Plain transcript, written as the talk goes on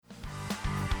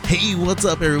Hey, what's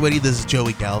up, everybody? This is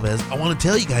Joey Galvez. I want to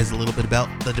tell you guys a little bit about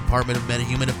the Department of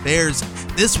Metahuman Affairs.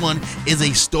 This one is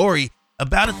a story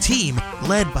about a team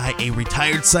led by a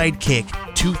retired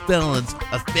sidekick, two felons,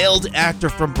 a failed actor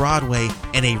from Broadway,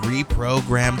 and a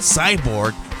reprogrammed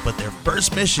cyborg. But their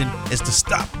first mission is to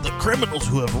stop the criminals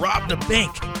who have robbed a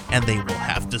bank, and they will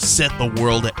have to set the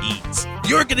world at ease.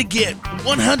 You're going to get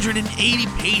 180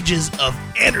 pages of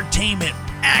entertainment,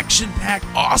 action-packed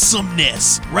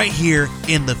awesomeness right here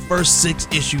in the first 6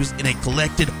 issues in a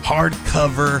collected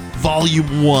hardcover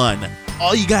volume 1.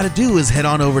 All you got to do is head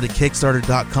on over to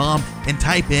Kickstarter.com and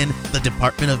type in the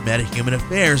Department of Metahuman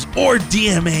Affairs or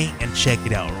DMA and check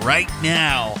it out right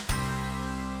now.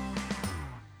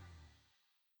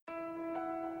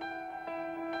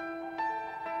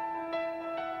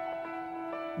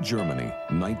 Germany,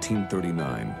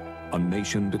 1939. A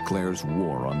nation declares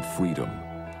war on freedom,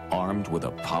 armed with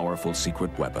a powerful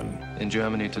secret weapon. In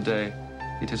Germany today,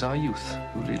 it is our youth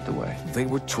who lead the way. They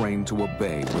were trained to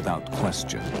obey without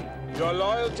question. Your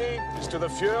loyalty is to the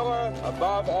Führer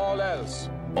above all else.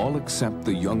 All except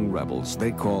the young rebels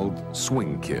they called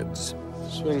Swing Kids.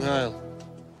 Swing Heil.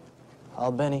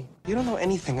 Al Benny, you don't know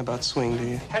anything about swing, do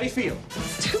you? How do you feel?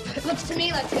 It looks to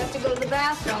me like you have to go to the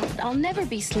bathroom. I'll never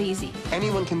be sleazy.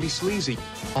 Anyone can be sleazy.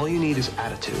 All you need is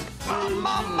attitude.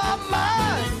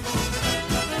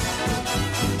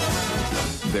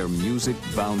 Their music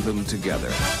bound them together.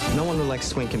 No one who likes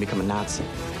swing can become a Nazi.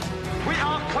 We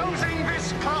are closing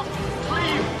this club.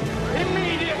 Leave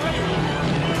immediately.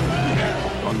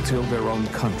 Until their own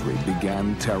country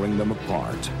began tearing them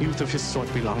apart. Youth of his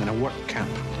sort belong in a work camp.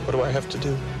 What do I have to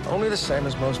do? Only the same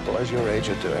as most boys your age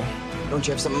are doing. Don't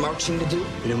you have some marching to do?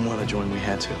 We didn't want to join, we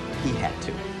had to. He had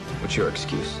to. What's your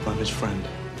excuse? I'm his friend.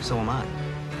 So am I.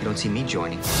 You don't see me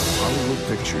joining. Hollywood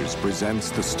Pictures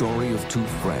presents the story of two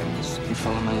friends You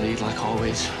follow my lead like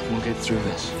always. We'll get through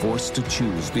this. forced to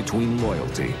choose between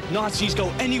loyalty Nazis go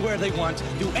anywhere they want,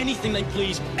 do anything they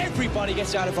please. Everybody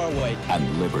gets out of our way.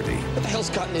 and liberty. What the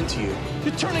hell's gotten into you?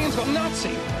 You're turning into a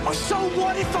Nazi. Oh, so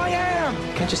what if I am?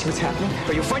 Can't you see what's happening?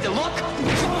 Are you afraid to look?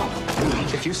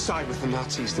 If you side with the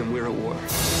Nazis, then we're at war.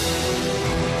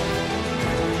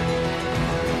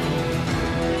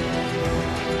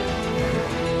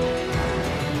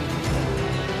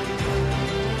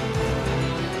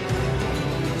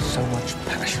 So much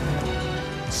passion.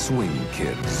 Swing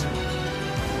Kids.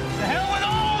 The hell with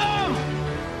all of them!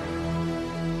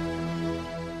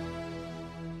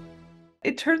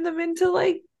 It turned them into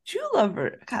like Jew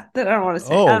lover. God, that I don't want to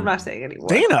say. Oh, I'm not saying anymore.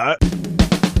 Dana.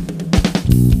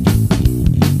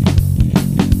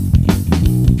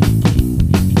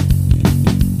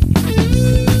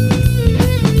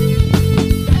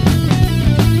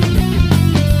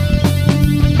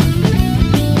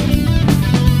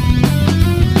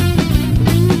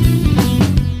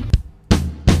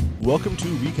 Welcome to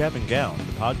Recap and Gown, the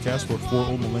podcast where 4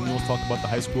 old millennials talk about the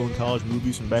high school and college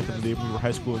movies from back in the day when we were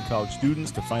high school and college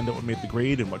students to find out what made the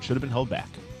grade and what should have been held back.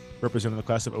 Representing the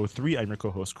class of 03, I'm your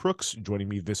co-host Crooks. Joining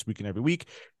me this week and every week,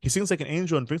 he sings like an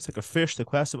angel and drinks like a fish, the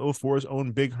class of 04's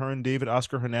own Big Hearn, David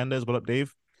Oscar Hernandez. What up,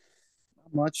 Dave?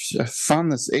 Not much. I found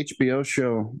this HBO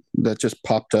show that just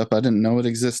popped up. I didn't know it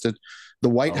existed. The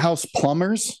White House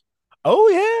Plumbers. Oh,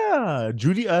 yeah.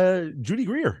 Judy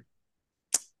Greer.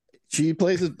 She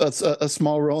plays a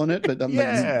small role in it, but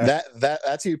Yeah.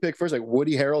 that's who you pick first, like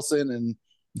Woody Harrelson and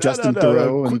Justin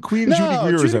Theroux and Queen Judy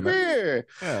Greer is in Greer.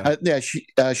 it.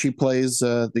 Yeah, she plays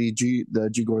the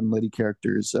G. Gordon Liddy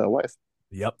character's wife.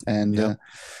 Yep. And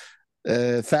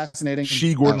fascinating.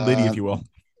 She Gordon Liddy, if you will.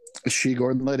 She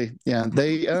Gordon Liddy. Yeah,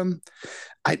 they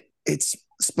it's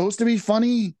supposed to be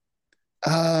funny.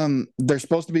 They're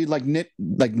supposed to be like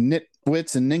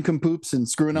nitwits and nincompoops and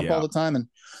screwing up all the time,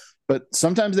 but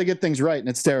sometimes they get things right, and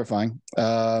it's terrifying.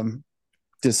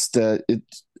 It's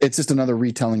just another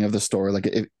retelling of the story. Like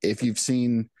if you've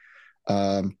seen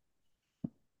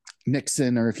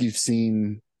Nixon, or if you've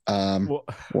seen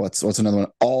what's another one?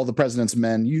 All the President's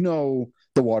Men. You know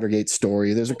the Watergate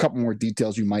story. There's a couple more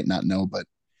details you might not know, but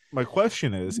my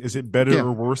question is it better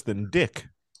or worse than Dick?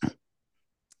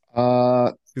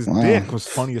 Because Dick was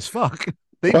funny as fuck.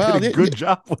 They did a good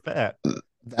job with that.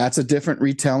 That's a different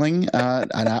retelling,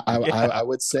 and I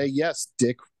would say yes.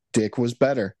 Dick was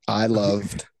better. I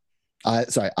love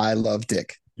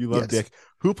Dick. You love Dick.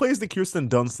 Who plays the Kirsten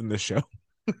Dunst in this show?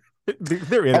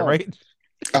 They're in it, right?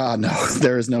 No,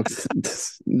 there is no.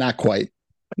 Not quite.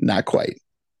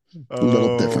 A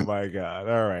little different. Oh my god!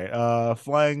 All right.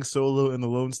 Flying solo in the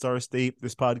Lone Star State.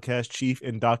 This podcast chief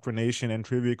indoctrination and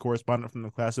trivia correspondent from the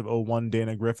class of 01,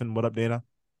 Dana Griffin. What up, Dana?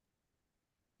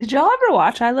 Did y'all ever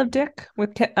watch I Love Dick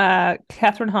with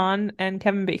Catherine Hahn and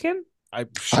Kevin Bacon? I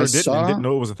sure didn't and didn't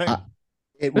know it was a thing.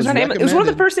 It was one of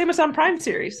the first Amazon Prime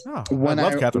series. Oh, I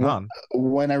love Catherine Hahn.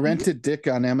 When I rented Dick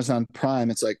on Amazon Prime,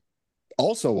 it's like,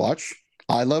 also watch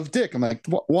I Love Dick. I'm like,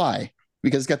 why?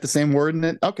 Because it's got the same word in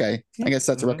it. Okay, I guess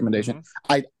that's a recommendation.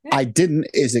 I didn't.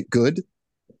 Is it good?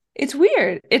 It's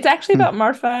weird. It's actually about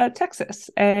Marfa, Texas,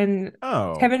 and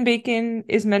Kevin Bacon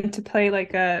is meant to play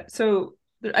like a. So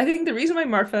I think the reason why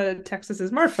Marfa, Texas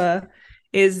is Marfa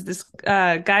is this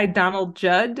guy Donald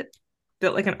Judd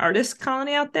built like an artist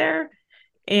colony out there,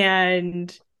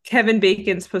 and Kevin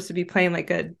Bacon's supposed to be playing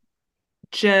like a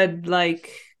Judd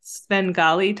like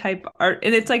Svengali type art,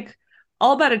 and it's like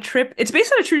all about a trip. It's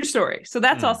based on a true story, so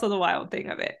that's also the wild thing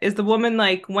of it. Is the woman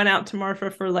like went out to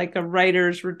Marfa for like a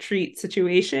writer's retreat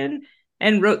situation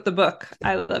and wrote the book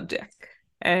I Love Dick,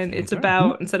 and it's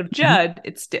about instead of Judd,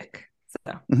 it's Dick.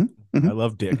 So I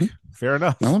love Dick. Fair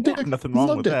enough. I love Dick. Nothing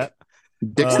wrong with that.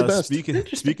 Dick's the best.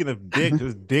 Speaking of Dick,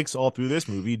 there's dicks all through this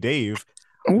movie. Dave,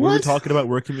 we were talking about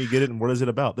where can we get it and what is it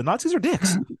about? The Nazis are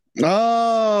dicks.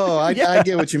 Oh, I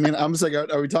get what you mean. I'm just like,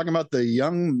 are we talking about the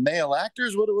young male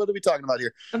actors? What are we talking about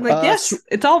here? I'm like, yes,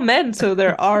 it's all men, so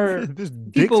there are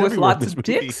people with lots of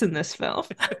dicks in this film.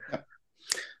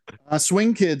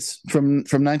 Swing Kids from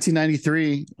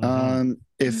 1993. I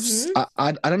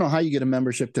don't know how you get a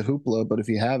membership to Hoopla, but if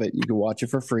you have it, you can watch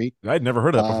it for free. I'd never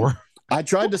heard of that before. I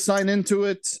tried to sign into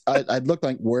it. I'd look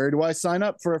like, where do I sign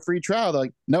up for a free trial? They're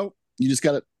like, nope, you just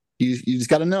got to. You just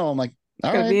got to know. I'm like,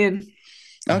 all right.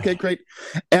 Okay, great.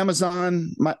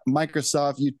 Amazon,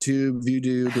 Microsoft, YouTube,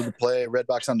 Vudu, Google Play,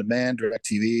 Redbox On Demand,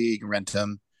 DirecTV. You can rent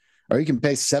them, or you can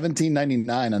pay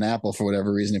 $17.99 on Apple for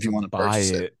whatever reason if you want to purchase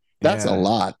it. That's a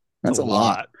lot. That's a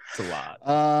lot. It's a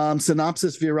lot.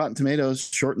 Synopsis via Rotten Tomatoes,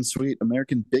 short and sweet.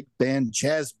 American big band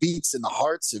jazz beats in the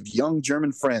hearts of young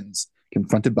German friends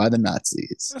confronted by the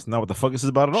Nazis. That's not what the fuck this is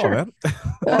about at all, man.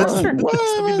 That's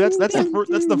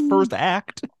the first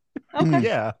act. Okay.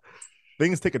 Yeah.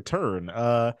 Things take a turn.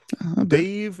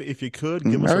 Dave, if you could,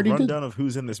 give us a rundown of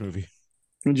who's in this movie.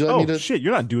 Would you like me to... shit,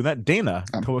 you're not doing that. Dana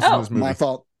told us in this movie.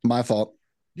 My fault.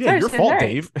 Yeah, your fault,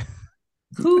 Dave.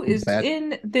 Who is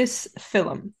in this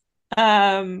film?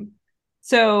 In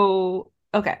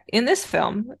this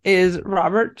film is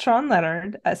Robert Sean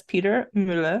Leonard as Peter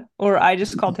Müller, or I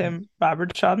just called him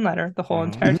Robert Sean Leonard the whole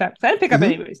entire time. I didn't pick up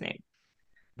anybody's name.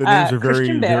 The names are very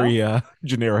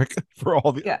generic for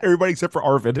all everybody except for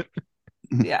Arvid.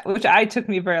 Yeah, which took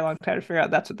me a very long time to figure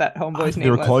out that's what that homeboy's name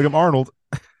was. They were calling him Arnold.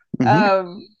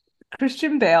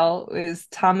 Christian Bale is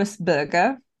Thomas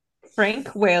Berger.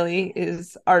 Frank Whaley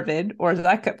is Arvid, or as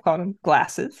I kept calling him,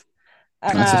 Glasses.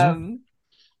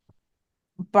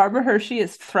 Barbara Hershey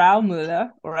is Frau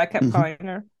Müller, or I kept calling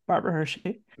her Barbara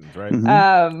Hershey. That's right.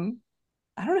 I don't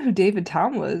know who David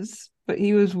Tom was, but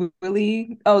he was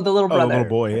Willie. Oh, the little brother. The little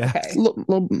boy, yeah. Okay.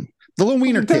 The little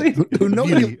wiener kid who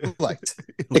nobody liked,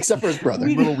 except for his brother.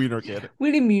 Little wiener kid.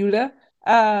 Willie Müller.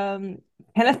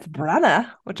 Kenneth Branagh,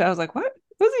 which I was like, what?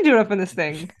 What's he doing up in this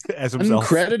thing? As himself.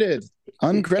 Uncredited.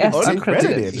 Yes,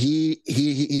 uncredited.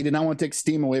 He did not want to take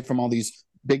steam away from all these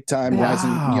big time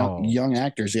rising young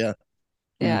actors. Yeah.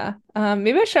 Yeah.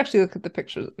 Maybe I should actually look at the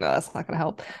pictures. No, that's not going to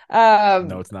help.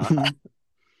 No, it's not.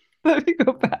 Let me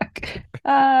go back.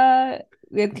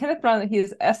 We had Kenneth Branagh. He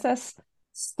is SS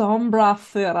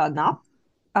Stombraförarna.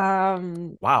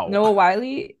 Wow. Noah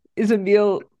Wiley is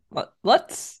Emil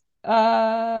Lutz.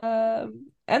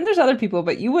 And there's other people,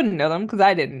 but you wouldn't know them because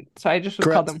I didn't. So I just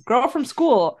called them Girl from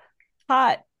School,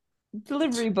 Hot,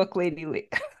 Delivery Book Lady.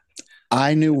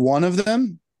 I knew one of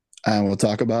them, and we'll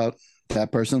talk about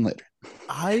that person later.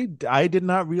 I did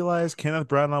not realize Kenneth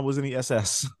Branagh was in the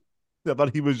SS. I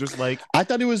thought he was just like... I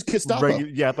thought he was Gestapo.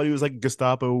 I thought he was like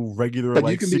Gestapo, regular, but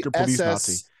like you can secret be police SS,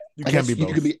 Nazi. You can be both.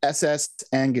 You could be SS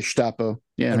and Gestapo.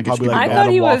 Yeah, and probably like I thought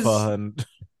he was and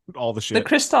all the shit. The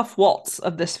Christoph Waltz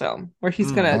of this film, where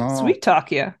he's gonna sweet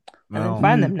talk you and then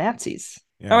find them Nazis.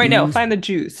 Yeah. Oh wait, no, find the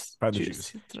Jews. Find the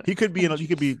Jews. He could be he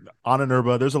could be Anna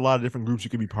Nerba. There's a lot of different groups you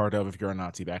could be part of if you're a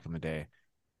Nazi back in the day.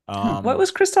 What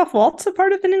was Christoph Waltz a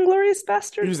part of in Inglourious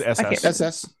Basterds? He was SS.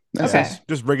 SS. Okay.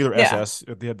 Just regular SS.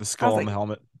 They had the skull on the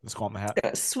helmet, the skull on the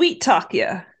hat. Sweet talk you,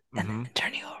 and then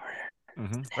turn you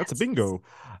over. That's a bingo.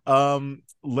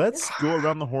 Let's go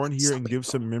around the horn here and give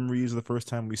some memories of the first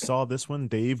time we saw this one.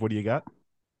 Dave, what do you got?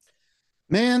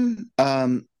 Man,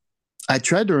 I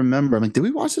tried to remember. I'm like, did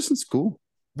we watch this in school?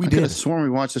 I could have sworn we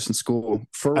watched this in school.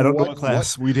 I don't know what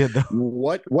class we did though.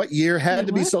 What year had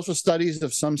to be social studies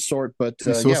of some sort, but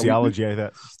sociology.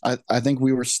 I think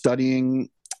we were studying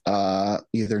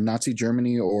either Nazi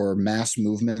Germany or mass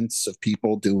movements of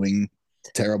people doing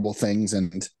terrible things,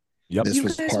 and this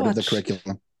was part of the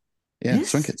curriculum. Yeah,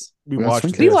 Swing Kids. We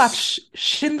watched. We watched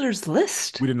Schindler's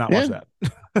List. We did not watch that.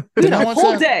 We had a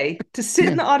whole day to sit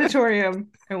in the auditorium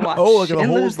and watch. Oh, like the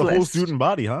whole student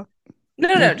body, huh?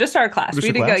 No, just our class. Just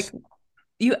we did class? like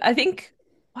you. I think.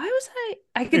 Why was I?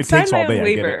 I could sign my own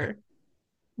waiver,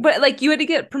 but like you had to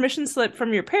get permission slip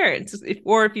from your parents,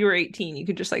 or if you were 18, you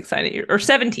could just like sign it, or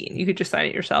 17, you could just sign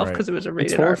it yourself because it was a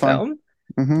rated R film.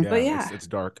 Mm-hmm. But yeah, it's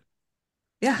dark.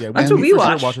 Yeah, that's what we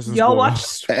watched. Y'all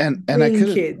watched and I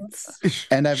could Kids.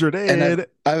 And I've sure did.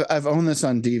 I've owned this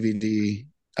on DVD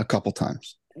a couple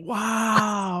times.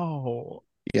 Wow.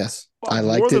 Yes, well, I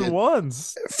liked more it than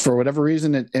once. For whatever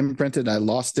reason, it imprinted. I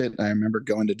lost it. I remember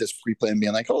going to disc replay and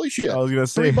being like, "Holy shit!" I was gonna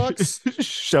say, $3.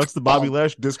 Shouts to Bobby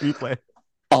Lash disc replay.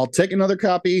 I'll take another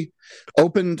copy.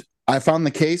 I found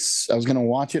the case. I was gonna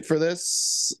watch it for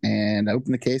this, and I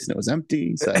opened the case and it was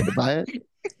empty, so I had to buy it.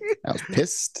 I was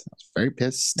pissed. I was very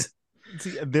pissed.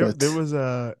 See, there was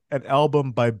an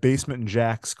album by Basement and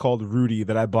Jaxx called Rudy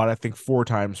that I bought, I think, 4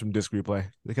 times from disc replay.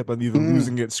 They kept on either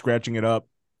losing it, scratching it up.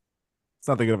 It's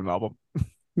not that good of an album.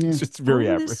 It's just very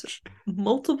average.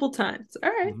 Multiple times. All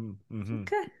right. Mm-hmm.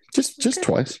 Okay. Just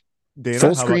twice. Dana,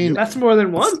 full screen. That's more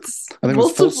than once. I think it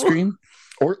was full screen,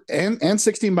 and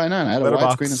 16:9. I had a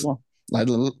Letterbox. widescreen as well.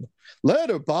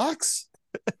 Letterbox.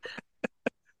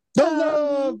 The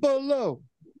love below.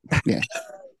 Yeah.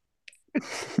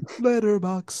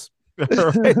 Letterbox.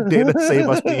 All right, Dana, save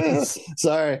us, please.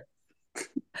 Sorry.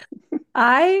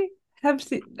 I have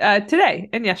seen today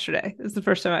and yesterday is the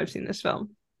first time I've seen this film.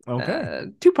 Okay.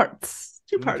 2 parts.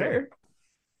 2-parter.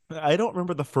 Okay. I don't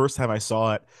remember the first time I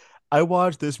saw it. I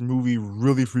watched this movie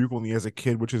really frequently as a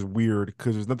kid, which is weird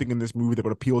because there's nothing in this movie that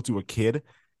would appeal to a kid.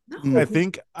 No. I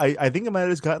think I might have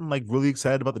just gotten like really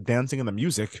excited about the dancing and the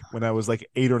music when I was like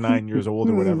 8 or 9 years old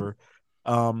or whatever.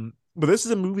 But this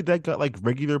is a movie that got like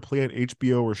regular play on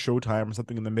HBO or Showtime or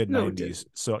something in the mid 90s.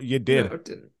 So you did. No, it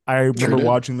didn't. I remember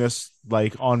watching this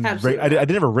like on. I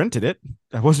never rented it.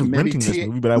 I wasn't renting this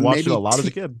movie, but I watched it a lot as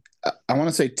a kid. I want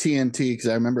to say TNT because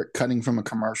I remember it cutting from a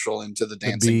commercial into the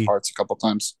dancing parts a couple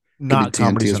times. Not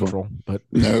Comedy Central, but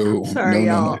no. Sorry,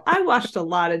 y'all. No. I watched a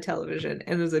lot of television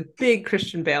and was a big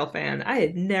Christian Bale fan. I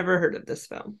had never heard of this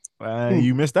film.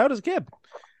 You missed out as a kid.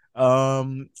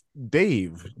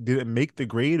 Dave, did it make the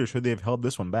grade or should they have held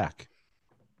this one back?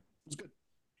 It was good.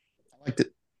 I liked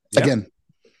it. Yeah. Again,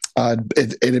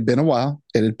 it had been a while.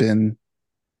 It had been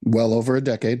well over a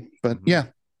decade, but yeah.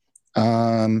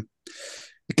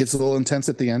 It gets a little intense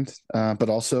at the end, but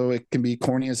also it can be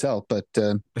corny as hell. But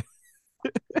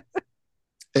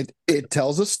it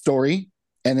tells a story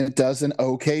and it does an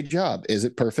okay job. Is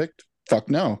it perfect? Fuck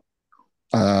no.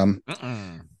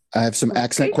 I have some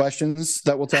accent questions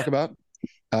that we'll talk about.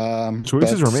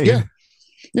 Choices were made.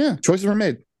 Yeah, choices were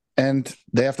made, and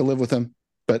they have to live with them.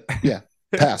 But yeah,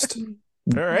 passed.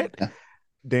 All right, yeah.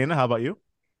 Dana, how about you?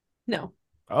 No.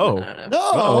 Oh.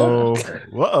 No.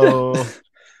 Whoa.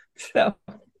 No.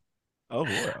 Oh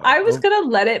boy. I was gonna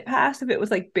let it pass if it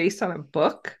was like based on a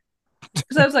book,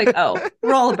 because I was like, oh,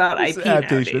 we're all about IP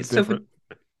nowadays. So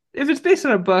if it's based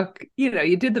on a book,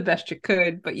 you did the best you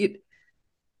could, but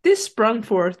this sprung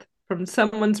forth from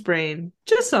someone's brain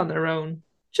just on their own,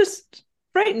 just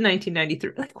right in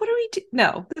 1993. Like, what are we doing?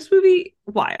 No, this movie,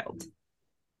 wild.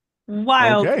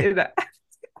 Okay.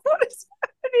 What is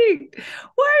happening?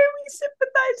 Why are we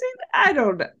sympathizing? I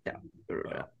don't know. No.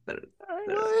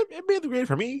 Well, it made the grade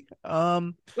for me.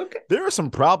 Okay. There are some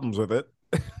problems with it.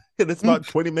 And it's about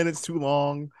 20 minutes too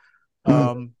long.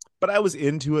 But I was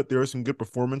into it. There are some good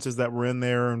performances that were in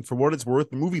there. And for what it's worth,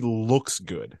 the movie looks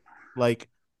good. Like,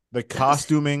 the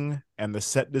costuming and the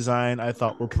set design I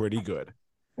thought were pretty good.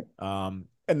 And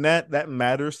that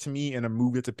matters to me in a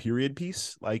movie that's a period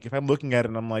piece. Like, if I'm looking at it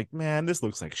and I'm like, man, this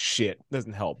looks like shit, it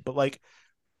doesn't help. But like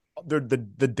the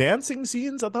dancing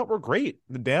scenes I thought were great.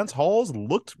 The dance halls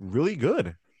looked really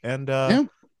good. And the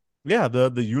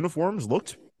uniforms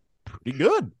looked pretty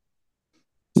good.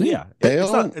 So yeah,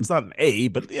 it's not an A,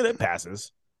 but it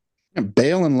passes.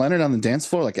 Bale and Leonard on the dance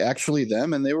floor, like actually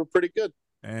them, and they were pretty good.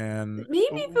 And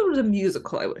maybe if it was a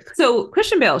musical, I would. So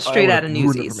Christian Bale is straight out of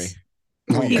Newsies.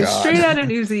 He's straight out of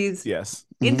Newsies. Yes.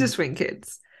 Into Swing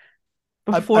Kids.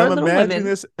 Before Little Women,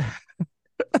 this,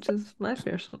 which is my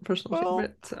personal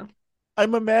favorite. So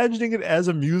I'm imagining it as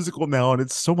a musical now, and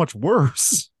it's so much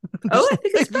worse. Oh, I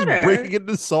think it's better. Breaking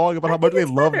into song about how much they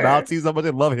love Nazis, how much they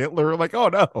love Hitler. I'm like, oh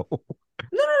no.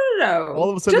 No.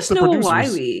 All of a sudden, just Noah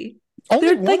Wiley.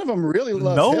 Only one of them really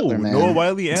loves Hitler, man. Noah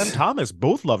Wiley and Thomas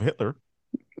both love Hitler.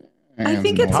 I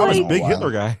think it's Thomas, like big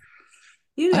Hitler guy.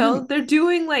 They're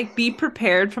doing like "Be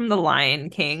Prepared" from The Lion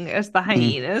King as the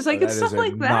hyenas. Like it's stuff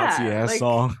like that. Nazi ass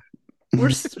song. we're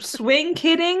swing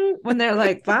kidding when they're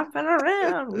like bopping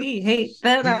around. We hate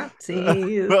the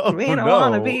Nazis. We don't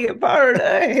want to be a part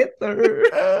of Hitler.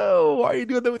 Oh, why are you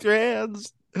doing that with your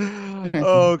hands?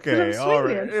 Okay, all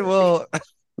right. Well,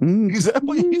 is that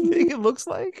what you think it looks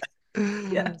like?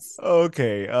 Yes.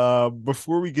 Okay.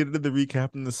 Before we get into the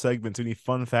recap in the segments, any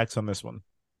fun facts on this one?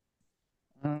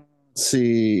 Let's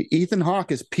see. Ethan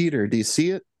Hawke is Peter. Do you see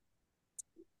it?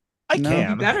 I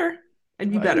can. Better.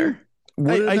 It'd be better.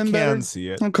 I can see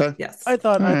it. Okay. Yes. I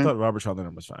thought Robert Sean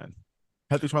Leonard was fine.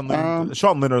 Patrick Sean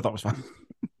Leonard, I thought was fine.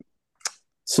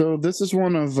 So this is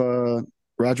one of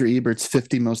Roger Ebert's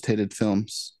 50 most hated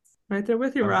films. Right there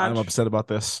with you, Raj. I'm upset about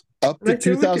this. Up to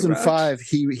 2005,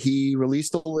 he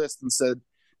released a list and said,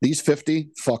 "These 50,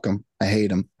 fuck them. I hate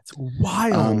them." It's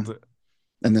wild.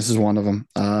 And this is one of them.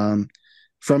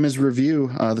 From his review,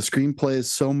 the screenplay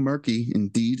is so murky,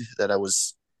 indeed, that I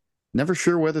was never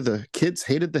sure whether the kids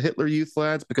hated the Hitler Youth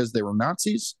lads because they were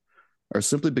Nazis or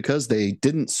simply because they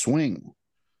didn't swing.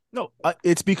 No,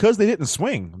 it's because they didn't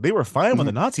swing. They were fine with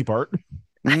the Nazi part.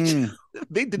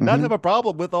 They did not have a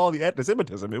problem with all the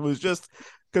anti-Semitism. It was just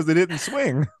because they didn't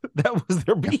swing. That was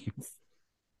their beef.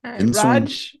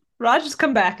 Raj has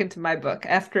come back into my book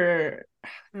after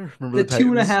the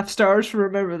 2.5 stars for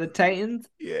Remember the Titans.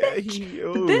 Yeah,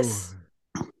 but this,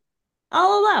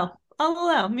 I'll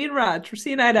allow. Me and Raj, we're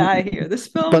seeing eye to eye here. This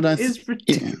film is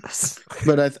ridiculous.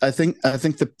 But I think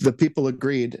the people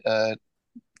agreed.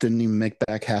 Didn't even make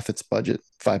back half its budget,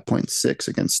 5.6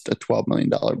 against a $12 million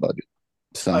budget.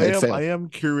 So I am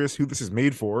curious who this is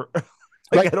made for.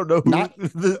 I don't know.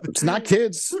 It's not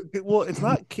kids. Well, it's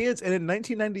not kids. And in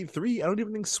 1993, I don't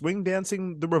even think swing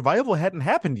dancing, the revival hadn't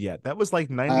happened yet. That was like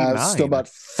 99. Still about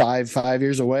five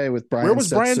years away with Brian. Where was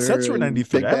Brian Setzer in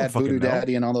 93? Big Bad Voodoo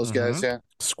Daddy and all those guys. Yeah.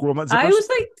 Squirrel Nut I was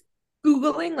like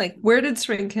Googling, like, where did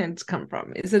swing dance come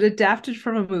from? Is it adapted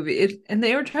from a movie? And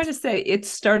they were trying to say it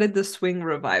started the swing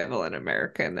revival in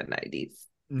America in the 90s.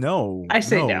 No, I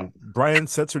say no. Brian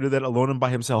Setzer did that alone and by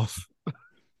himself.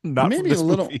 Not maybe a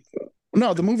little. Movie.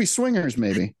 No, the movie Swingers,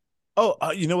 maybe. Oh,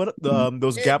 you know what?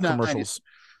 Those Gap commercials,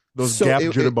 those Gap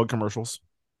Jitterbug commercials.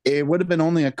 It would have been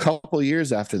only a couple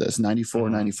years after this, 94,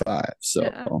 95. So,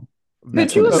 yeah.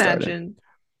 Could you imagine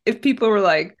if people were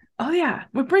like, "Oh yeah,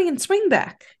 we're bringing swing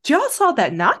back"? Y'all saw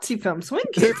that Nazi film Swing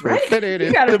Kids, right?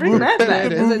 You got to bring that back.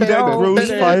 That gross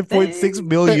 5.6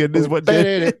 million is what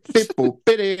did.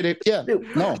 Yeah,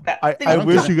 no. I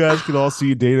wish you guys could all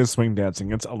see Dana swing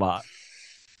dancing. It's a lot.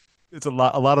 It's a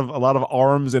lot of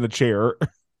arms in a chair.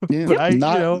 Yeah, but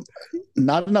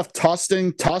not enough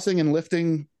tossing and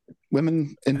lifting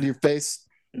women into your face.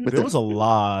 There was a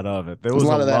lot of it. There was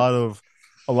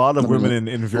a lot of women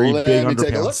in very big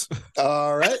underpants.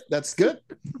 All right, that's good.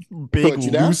 Big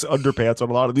loose underpants on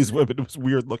a lot of these women. It was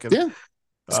weird looking. Yeah,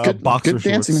 it's good. Boxer good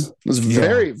dancing. It was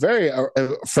very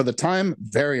for the time,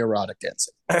 very erotic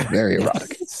dancing. Very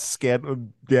erotic.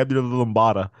 Dabbed into the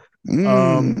lambada.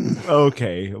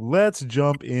 Okay, let's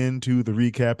jump into the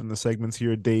recap and the segments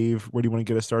here. Dave, where do you want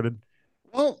to get us started?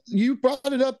 Well, you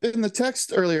brought it up in the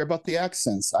text earlier about the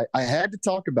accents. I had to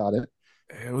talk about it.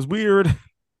 It was weird.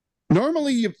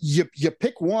 Normally, you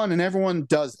pick one and everyone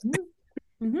does it.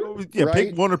 Mm-hmm. Yeah, right?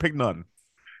 Pick one or pick none.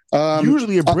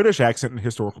 Usually a British accent in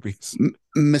historical piece.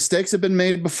 Mistakes have been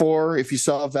made before. If you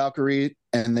saw Valkyrie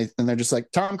and they're just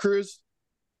like Tom Cruise.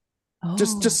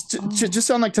 Just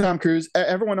sound like Tom Cruise.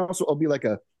 Everyone else will be like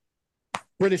a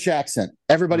British accent.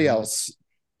 Everybody else,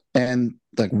 and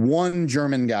like one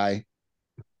German guy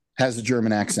has a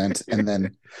German accent, and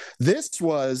then there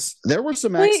were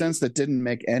some accents that didn't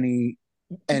make any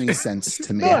sense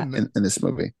to me in this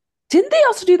movie. Didn't they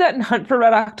also do that in Hunt for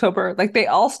Red October? Like they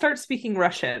all start speaking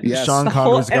Russian. Yes. Sean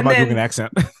Connery's like, I'm not doing an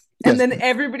accent. And then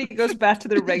everybody goes back to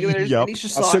their regulars. And he's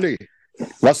just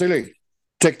Vasily,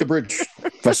 take the bridge.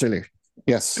 Vasily.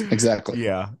 Yes, exactly.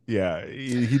 Yeah.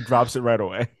 He drops it right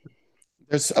away.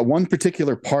 There's one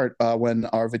particular part when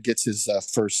Arvid gets his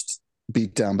first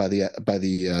beat down by the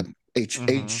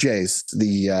HJs,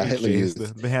 the Hitler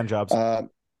Youth, the hand jobs.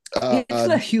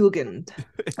 Hitler Jugend.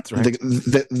 That's right.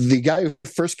 The guy who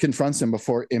first confronts him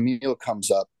before Emil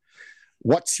comes up.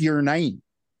 What's your name?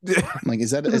 I'm like,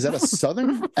 is that a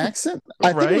Southern accent?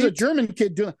 I think it was a German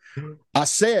kid doing it. I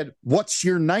said, "What's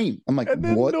your name?" I'm like,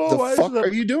 what the fuck are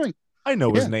you doing? I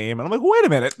know his name, and I'm like, wait a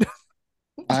minute.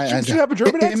 Did you have a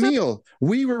German accent? Emil,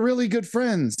 we were really good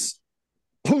friends.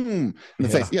 Boom in the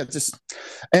face. Yeah,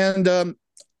 and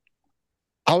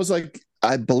I was like,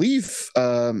 I believe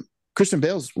Christian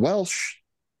Bale's Welsh.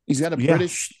 He's got a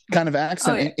British kind of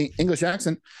accent, English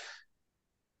accent.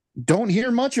 Don't hear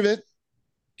much of it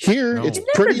here. No. It's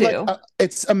pretty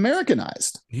it's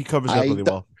Americanized. He covers it up really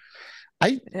well.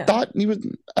 I thought he was.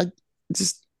 I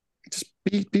just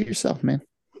be yourself, man.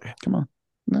 Come on.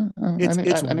 No,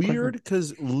 it's weird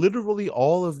because literally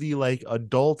all of the like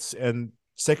adults and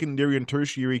secondary and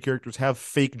tertiary characters have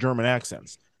fake German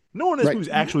accents. No one in this movie is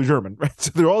actually German, right?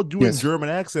 So they're all doing German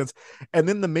accents, and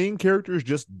then the main characters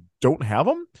just don't have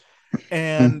them.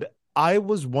 And I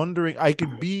was wondering, I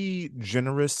could be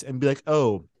generous and be like,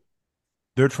 oh,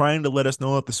 they're trying to let us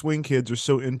know that the swing kids are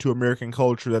so into American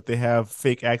culture that they have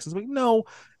fake accents. Like, no,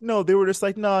 they were just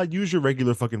like, nah, use your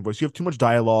regular fucking voice. You have too much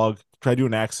dialogue. Try to do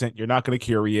an accent. You're not going to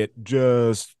carry it.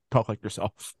 Just talk like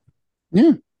yourself.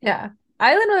 Yeah. Yeah.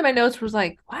 I literally, in my notes was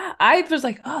like, wow. I was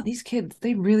like, oh, these kids,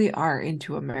 they really are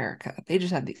into America. They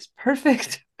just have these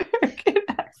perfect American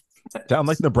accents. Sound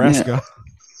like Nebraska.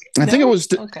 Yeah. I think it was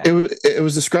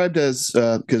described as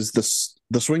because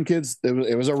the swing kids,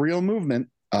 it was a real movement.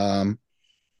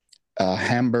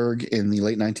 Hamburg in the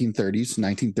late 1930s,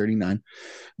 1939.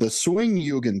 The swing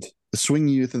Jugend, the swing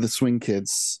youth of the swing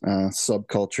kids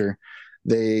subculture,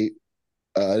 they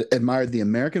admired the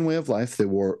American way of life. They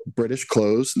wore British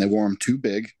clothes and they wore them too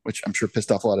big, which I'm sure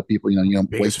pissed off a lot of people.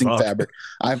 Wasting fabric.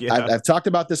 I've talked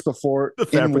about this before.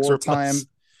 In wartime,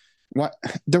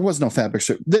 there was no fabric.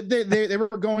 They were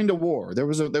going to war. There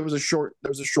was a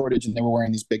shortage, and they were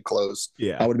wearing these big clothes.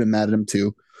 Yeah, I would have been mad at them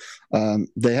too.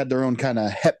 They had their own kind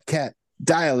of hepcat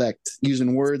dialect,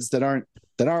 using words that aren't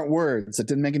words, that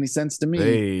didn't make any sense to me.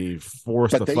 They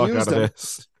forced the fuck out of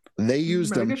this. They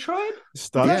used Murgatroyd?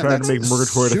 Stop trying to make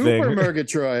Murgatroyd a thing. Super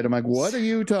Murgatroyd. I'm like, what are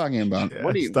you talking about?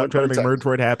 Yeah, stop trying to make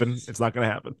Murgatroyd happen. It's not going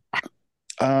to happen.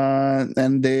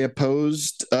 And they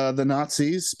opposed the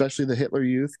Nazis, especially the Hitler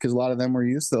Youth, because a lot of them were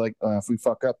youth. They're like, if we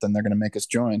fuck up, then they're going to make us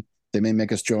join. They may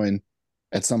make us join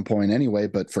at some point anyway,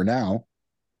 but for now,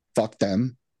 fuck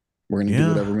them. We're going to do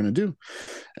whatever we're going to do.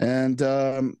 And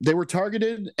they were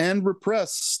targeted and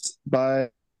repressed by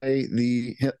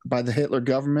the Hitler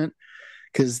government,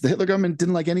 because the Hitler government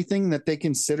didn't like anything that they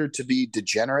considered to be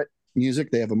degenerate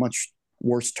music. They have a much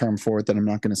worse term for it that I'm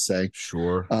not going to say.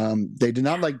 Sure. They did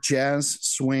not like jazz,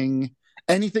 swing,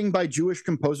 anything by Jewish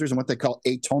composers and what they call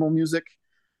atonal music.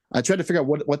 I tried to figure out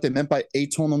what they meant by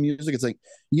atonal music. It's like,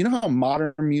 you know how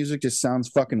modern music just sounds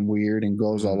fucking weird and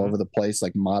goes all over the place,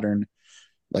 like modern,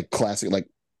 like classic, like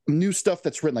new stuff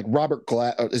that's written, like Robert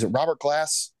Glass. Is it Robert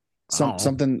Glass?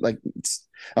 Something like.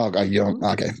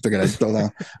 Okay, figured I'd throw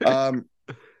that.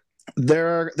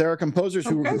 There are composers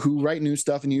who write new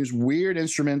stuff and use weird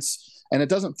instruments, and it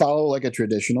doesn't follow like a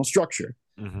traditional structure.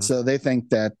 So they think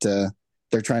that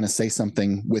they're trying to say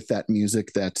something with that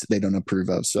music that they don't approve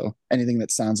of. So anything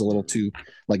that sounds a little too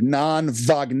like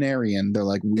non-Wagnerian, they're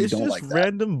like, we don't like that.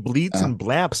 Random bleats and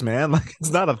blaps, man. Like, it's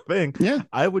not a thing. Yeah,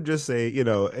 I would just say,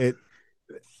 it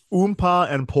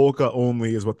oompa and polka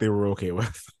only is what they were okay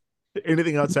with.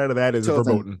 Anything outside of that is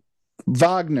verboten.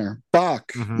 Wagner,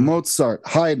 Bach, Mozart,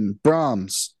 Haydn,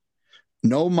 Brahms,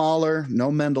 no Mahler,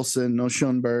 no Mendelssohn, no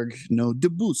Schoenberg, no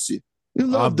Debussy. You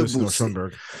love Debussy. No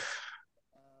Schoenberg.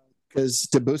 Because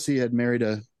Debussy had married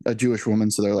a Jewish woman,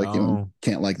 so they're like,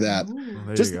 can't like that.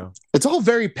 Well, just, it's all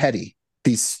very petty.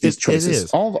 These choices, it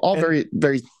is. all very,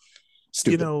 very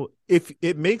stupid. If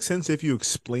it makes sense if you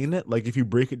explain it, like if you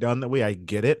break it down that way, I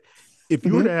get it. If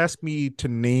you were to ask me to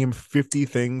name 50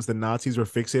 things the Nazis were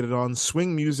fixated on,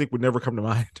 swing music would never come to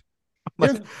mind.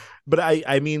 But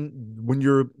I mean, when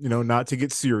you're, not to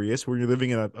get serious, when you're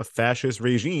living in a fascist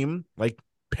regime, like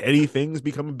petty things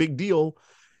become a big deal.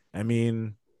 I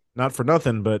mean, not for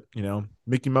nothing, but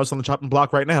Mickey Mouse on the chopping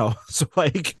block right now. So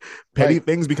like petty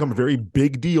things become very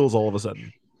big deals all of a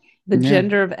sudden. The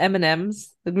gender of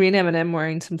M&Ms, the green M&M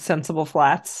wearing some sensible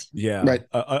flats. Yeah, right.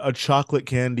 A chocolate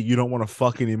candy you don't want to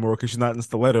fuck anymore because she's not in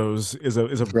stilettos is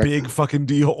a big fucking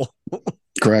deal.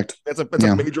 Correct. That's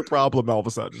a major problem all of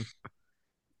a sudden.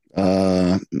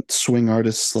 Swing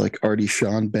artists like Artie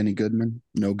Shaw, Benny Goodman,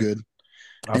 no good.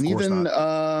 And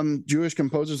even Jewish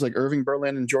composers like Irving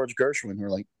Berlin and George Gershwin were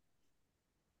like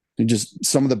just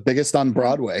some of the biggest on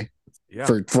Broadway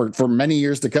for many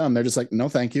years to come. They're just like, no,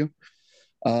 thank you.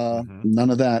 None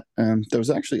of that. There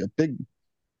was actually a big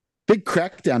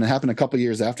crackdown that happened a couple of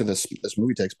years after this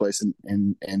movie takes place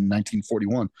in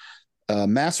 1941.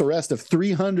 Mass arrest of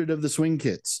 300 of the swing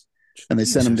kids, and they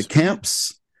sent them to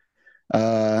camps.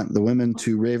 The women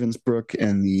to Ravensbrück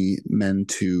and the men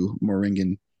to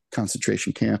Moringen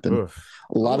concentration camp, and a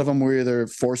lot of them were either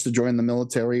forced to join the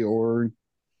military or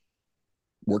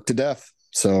work to death.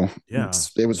 So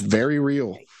it was very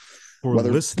real.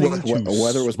 Whether it was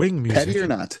petty or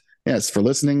not. Yes, for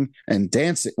listening and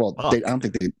dancing. Well, I think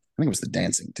it was the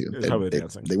dancing too.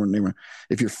 Dancing. They were.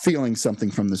 If you're feeling something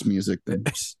from this music, then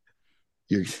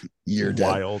you're dead.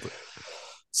 Wild.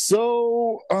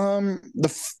 So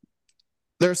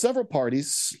there are several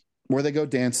parties where they go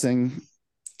dancing.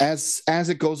 As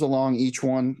it goes along, each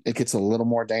one it gets a little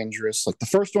more dangerous. Like the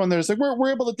first one, there's like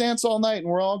we're able to dance all night and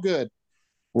we're all good.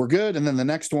 We're good. And then the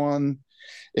next one,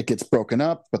 it gets broken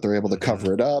up, but they're able to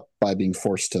cover it up by being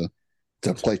forced to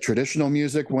play traditional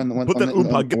music when they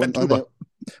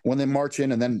march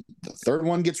in, and then the third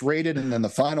one gets raided, and then the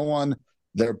final one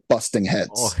they're busting heads.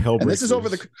 Oh, hell! And this is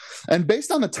over and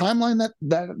based on the timeline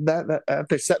that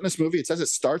they set in this movie, it says it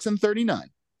starts in 39.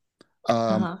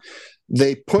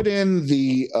 They put in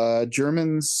the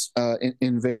Germans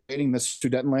invading the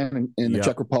Sudetenland in the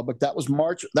Czech Republic. That was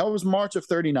March. That was March of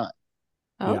 39.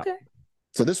 Oh, okay.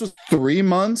 So this was 3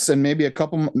 months and maybe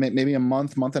a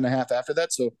month and a half after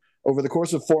that. So over the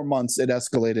course of 4 months, it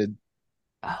escalated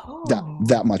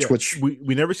that much. Which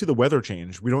we never see the weather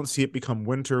change. We don't see it become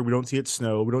winter. We don't see it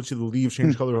snow. We don't see the leaves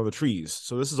change color on the trees.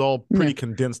 So this is all pretty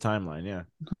condensed timeline. Yeah,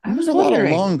 there's a lot of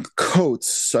long coats.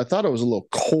 So I thought it was a little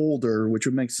colder, which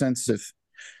would make sense if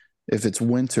it's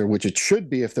winter, which it should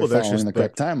be if they're following the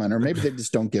correct timeline, or maybe they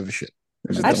just don't give a shit.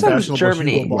 I thought it was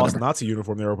Germany. Boss Nazi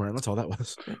uniform they were wearing. That's all that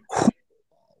was.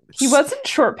 He was in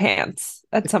short pants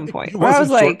at some point. I was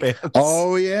like, pants.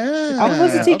 "Oh yeah, I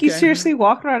wasn't taking you seriously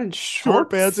walking around in short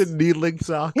pants and needling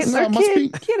socks."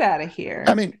 Get out of here.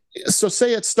 I mean, so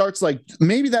say it starts like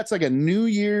maybe that's like a New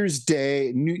Year's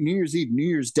Day, New Year's Eve, New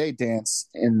Year's Day dance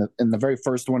in the very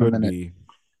first one, and then it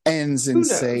ends in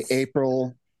say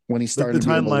April when he started to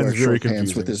be able to wear short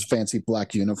pants with his fancy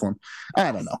black uniform.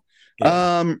 I don't know.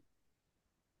 Yeah.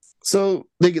 So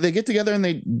they get together and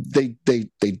they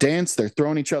dance. They're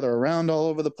throwing each other around all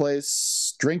over the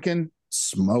place, drinking,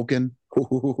 smoking.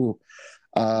 What's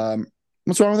wrong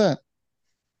with that?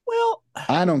 Well,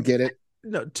 I don't get it.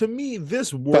 No, to me,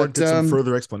 this warranted some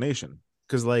further explanation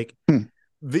because, like,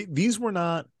 these were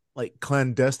not like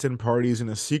clandestine parties in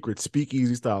a secret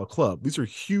speakeasy style club. These are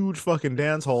huge fucking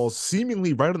dance halls,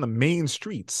 seemingly right on the main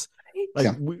streets.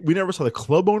 Like, we never saw the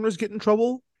club owners get in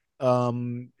trouble.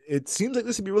 It seems like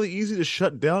this would be really easy to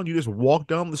shut down. You just walk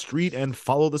down the street and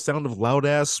follow the sound of loud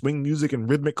ass swing music and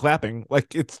rhythmic clapping.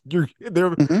 Like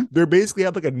they're basically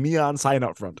have like a neon sign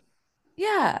out front.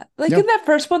 Yeah, like in that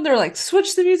first one, they're like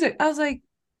switch the music. I was like,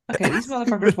 okay, these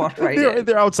motherfuckers walked right in.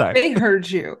 They're outside. They heard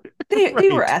you. They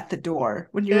were at the door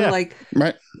when you were like,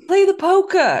 play the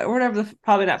polka or whatever.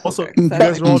 Probably not. Also, you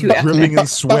guys are all dripping in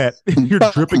sweat. You're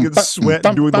dripping in sweat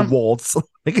and doing the waltz.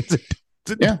 Like it's a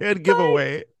dead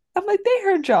giveaway. I'm like, they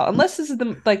heard y'all. Unless this is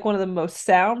one of the most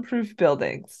soundproof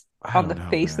buildings on the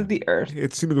face of the earth.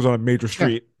 It seemed it was on a major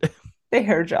street. They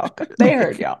heard y'all. They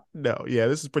heard y'all. No, yeah,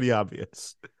 this is pretty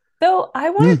obvious. Though I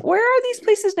want, where are these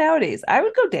places nowadays? I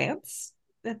would go dance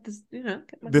at this.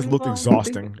 This looked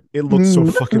exhausting. It looked so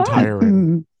fucking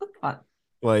tiring.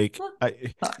 Like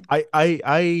I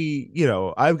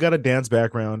I've got a dance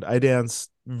background. I dance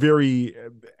very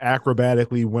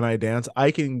acrobatically when I dance.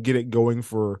 I can get it going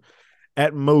for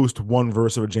at most one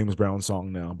verse of a James Brown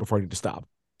song now before I need to stop.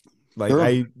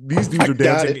 Like these dudes are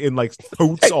dancing in like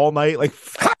coats all night. Like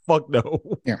fuck no.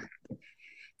 Yeah.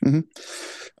 I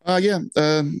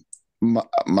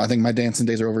think my dancing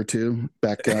days are over too.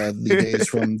 Back the days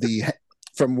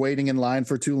from waiting in line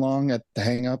for too long at the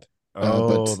hang up.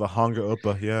 The Hanga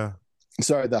Uppa, yeah.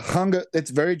 Sorry, the Hanga.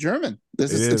 It's very German.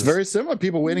 It's very similar.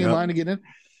 People waiting in line to get in.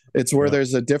 It's where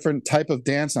there's a different type of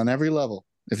dance on every level.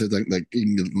 If it's like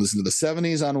you can listen to the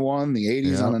 70s on one, the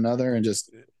 80s on another, and just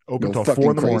open till 4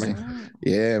 in the morning.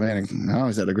 Yeah, man, I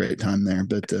always had a great time there.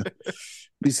 But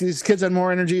these kids had more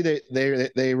energy.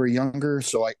 They were younger,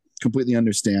 so I completely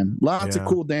understand. Lots of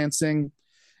cool dancing.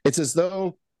 It's as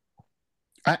though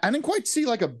I didn't quite see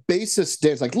like a bassist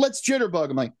dance, like let's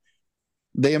jitterbug. I'm like,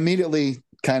 they immediately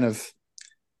kind of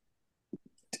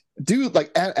do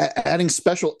like adding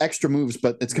special extra moves,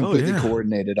 but it's completely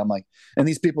coordinated. I'm like, and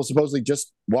these people supposedly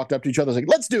just walked up to each other, like,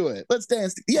 let's do it, let's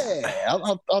dance. Yeah,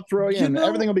 I'll throw you in.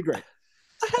 Everything will be great.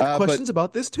 I have questions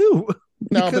about this too.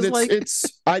 No, but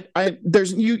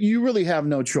there's you really have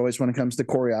no choice when it comes to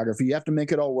choreography. You have to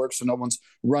make it all work so no one's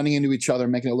running into each other,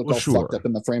 making it look fucked up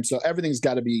in the frame. So everything's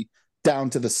got to be down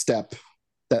to the step.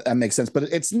 That makes sense, but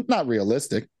it's not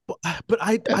realistic. But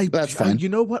that's fine. You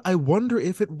know what? I wonder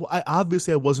if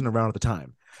obviously I wasn't around at the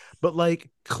time, but like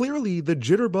clearly the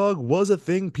jitterbug was a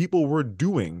thing people were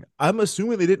doing. I'm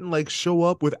assuming they didn't like show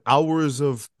up with hours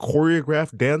of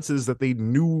choreographed dances that they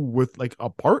knew with like a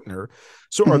partner.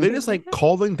 So are they just like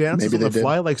calling dances on the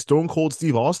fly like Stone Cold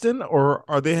Steve Austin, or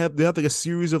are they have like a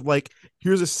series of like,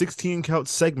 here's a 16 count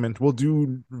segment. We'll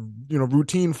do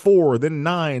routine 4, then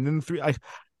 9, then 3.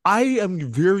 I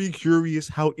am very curious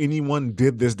how anyone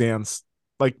did this dance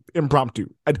like impromptu.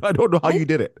 I don't know how you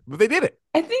did it, but they did it.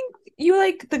 I think you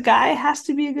like the guy has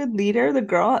to be a good leader. The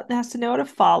girl has to know how to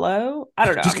follow. I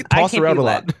don't know. Just get tossed around a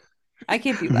lot. I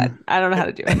can't be led. I don't know how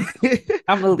to do it.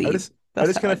 I'm gonna lead. I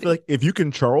just kind of feel like if you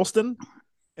can Charleston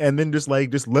and then just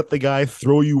let the guy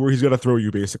throw you where he's gonna throw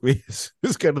you, basically, is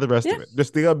kind of the rest of it.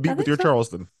 Just the beat with your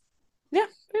Charleston. Yeah,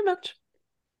 pretty much.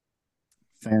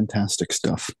 Fantastic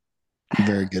stuff.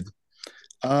 Very good.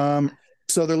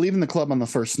 So they're leaving the club on the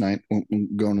first night. We'll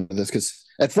go into this because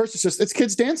at first it's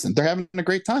kids dancing. They're having a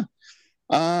great time.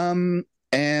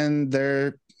 And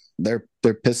they're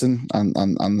pissing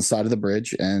on the side of the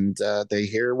bridge, and they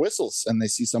hear whistles, and they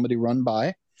see somebody run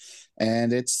by,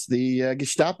 and it's the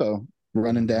Gestapo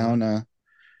running down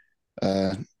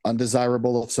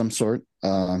undesirable of some sort.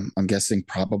 I'm guessing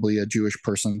probably a Jewish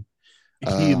person.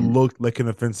 He looked like an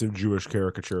offensive Jewish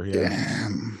caricature. Yeah.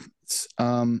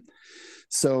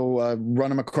 So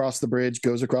run him across the bridge,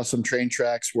 goes across some train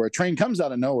tracks where a train comes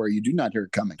out of nowhere. You do not hear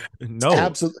it coming. No,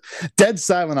 absolutely dead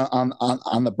silent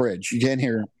on the bridge. You can't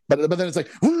hear, but then it's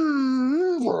like.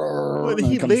 Well,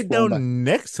 he laid down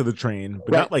next to the train,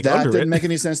 but not like that. Under didn't it. Make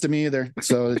any sense to me either.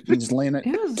 So he's just laying it.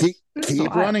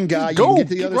 Keep running, guy. Go, you can get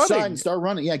to the other running. side and start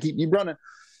running. Yeah, keep running.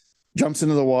 Jumps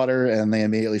into the water, and they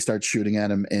immediately start shooting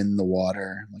at him in the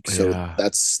water.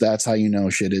 That's how you know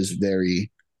shit is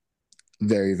very,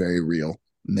 very, very real.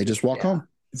 And they just walk home.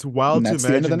 It's wild to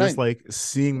imagine just like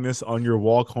seeing this on your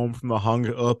walk home from the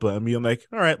Hanga Uppa and being like,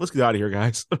 all right, let's get out of here,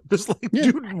 guys. Just like,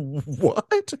 dude,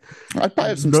 what? I'd probably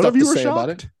have some stuff to say about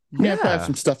it. Yeah, I probably have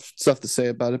some stuff to say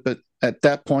about it. But at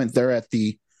that point, they're at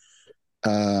the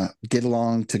get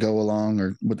along to go along,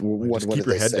 or what do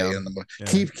they say in the book?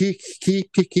 Keep.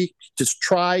 Just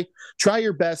try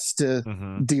your best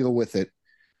to deal with it.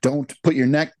 Don't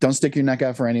stick your neck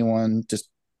out for anyone. Just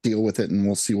deal with it, and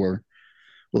we'll see where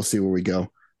we go.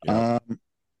 Yeah.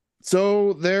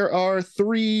 So there are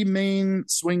 3 main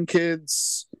swing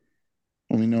kids.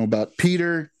 We know about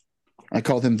Peter. I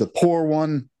called him the poor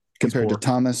one compared to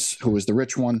Thomas, who was the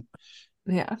rich one.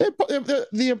 Yeah.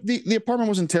 The apartment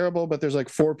wasn't terrible, but there's like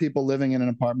 4 people living in an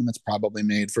apartment that's probably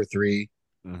made for 3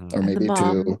 or maybe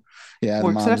 2. Yeah.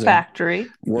 Works at a factory.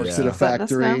 Works at a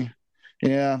factory.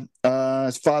 Yeah.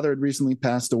 His father had recently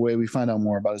passed away. We find out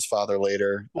more about his father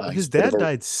later. His dad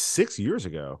died 6 years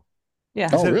ago. Yeah.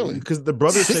 Really? Because the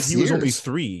brother said he was only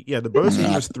 3. Yeah, the brother said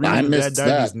he was 3 and his dad died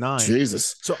when he was 9.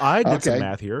 Jesus. So I did some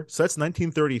math here. So that's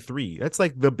 1933. That's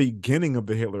like the beginning of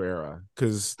the Hitler era,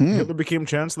 because Hitler became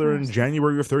chancellor in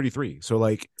January of 33. So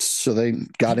they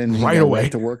got in right away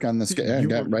to work on this guy.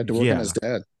 Got right to work on his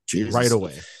dad. Jesus. Right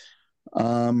away.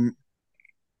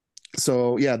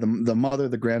 So yeah, the mother,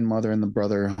 the grandmother, and the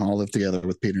brother all live together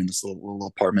with Peter in this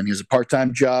little apartment. He has a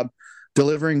part-time job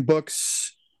delivering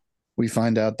books. We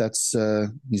find out that's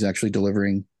he's actually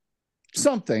delivering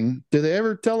something. Do they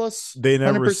ever tell us? They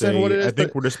never say. What it is, I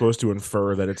think we're just supposed to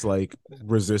infer that it's like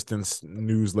resistance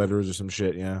newsletters or some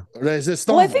shit. Yeah. Resistance.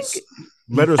 Well, I think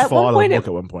letters fall out of the book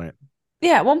at one point.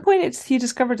 Yeah, at one point he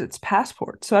discovered its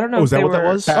passport. So I don't know if they were.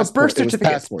 That was? Birth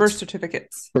certificates. Birth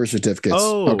certificates. Birth certificates.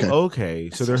 Oh, okay.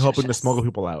 So they're helping to smuggle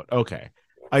people out. Okay.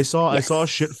 I saw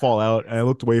shit fall out, and I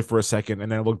looked away for a second,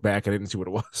 and then I looked back, and I didn't see what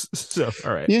it was. So,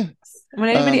 all right. Yeah. When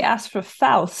anybody asked for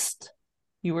Faust,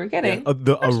 you were getting a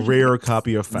rare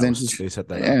copy of Faust. They set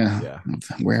that up. Yeah.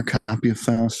 Rare copy of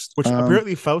Faust. Which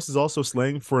apparently Faust is also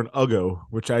slang for an Uggo,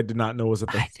 which I did not know was a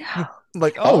thing.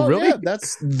 Like, really? Yeah,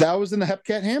 that was in the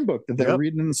Hepcat handbook that they were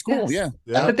reading in the school. Yes.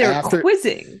 Yeah. But they were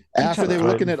quizzing. After they were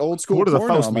looking at old school porno. What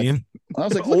does the Faust mean? I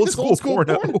was like, old school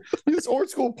porno. Look at this old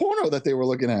school porno that they were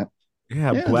looking at.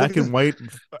 Yeah, black and white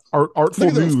artful look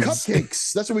at those news.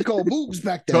 Cupcakes. That's what we call boobs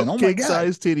back then.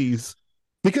 Cupcake-sized titties.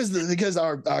 Because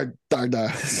our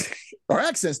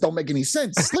accents don't make any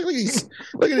sense. Look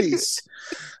at these.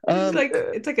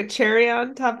 It's like a cherry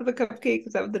on top of the cupcake.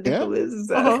 Is that what the nipple is? Is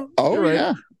that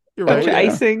yeah. You're right. Bunch of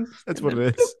icing. That's what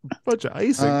it is. Bunch of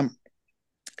icing.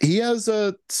 He has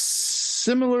a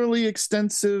similarly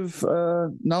extensive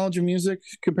knowledge of music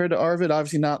compared to Arvid.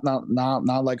 Obviously not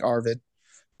like Arvid,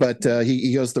 but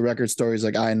he goes to the record store. He's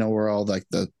like, I know where all like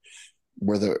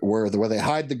where they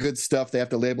hide the good stuff. They have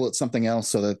to label it something else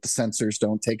so that the censors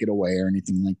don't take it away or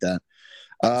anything like that.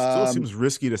 Still seems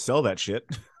risky to sell that shit.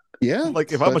 Yeah,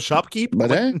 like if I'm a shopkeep,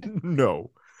 but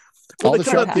no. Well,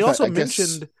 they also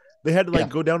mentioned they had to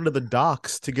go down to the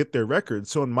docks to get their records.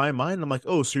 So in my mind, I'm like,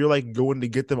 oh, so you're like going to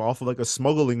get them off of like a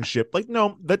smuggling ship? Like,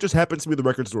 no, that just happens to be the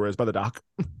record store is by the dock.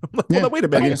 I'm like, well, wait a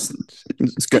minute.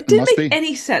 It didn't make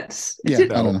any sense. Yeah, I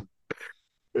don't know.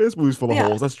 This movie's full of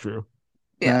holes. That's true.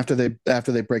 Yeah. After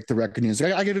they break the record, he's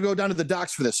like, I got to go down to the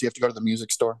docks for this. You have to go to the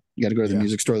music store. You got to go to the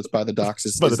music store that's by the docks.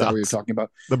 Is that what you're talking about?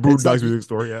 The Boondocks music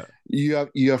store. Yeah.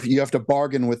 You have to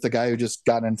bargain with the guy who just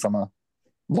got in from a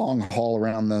long haul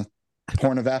around the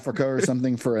Horn of Africa or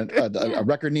something for a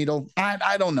record needle.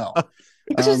 I don't know.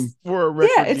 For a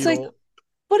record it's needle. like,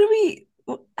 what do we?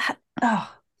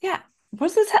 Oh, yeah.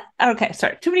 What's this? Okay,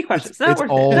 sorry. Too many questions. It's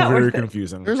all very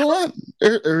confusing. There's a lot.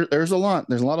 There's a lot.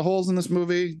 There's a lot of holes in this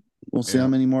movie. We'll see how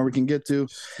many more we can get to.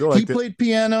 He played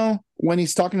piano when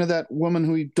he's talking to that woman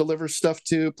who he delivers stuff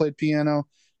to. Played piano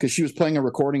because she was playing a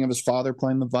recording of his father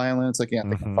playing the violin. It's like, I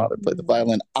think my father played the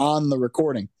violin on the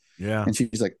recording. Yeah, and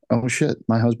she's like, "Oh shit,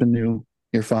 my husband knew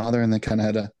your father," and they kind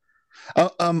of had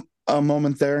a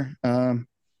moment there.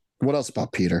 What else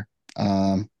about Peter?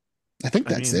 I think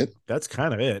that's it. That's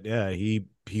kind of it. Yeah, he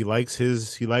likes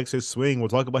his swing. We'll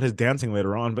talk about his dancing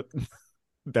later on, but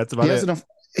that's about it.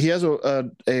 He has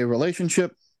a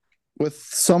relationship with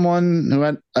someone who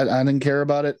I didn't care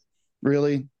about it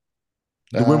really.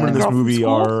 The women in this movie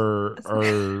are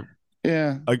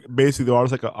like basically they're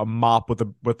always like a mop with a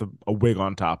wig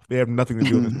on top. They have nothing to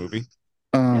do with this movie.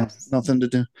 Nothing to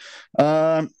do.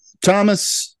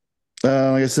 Thomas,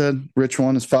 like I said, rich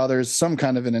one. His father is some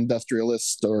kind of an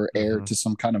industrialist or heir to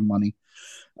some kind of money.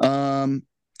 Apparently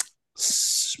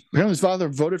his father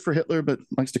voted for Hitler, but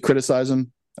likes to criticize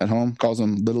him at home, calls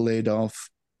him Little Adolf.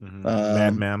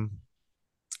 Madman.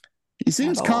 He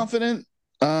seems confident,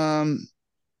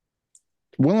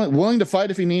 willing to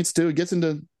fight if he needs to. He gets into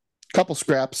a couple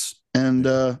scraps, and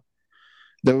there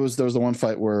was the one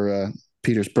fight where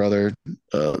Peter's brother,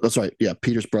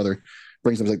 Peter's brother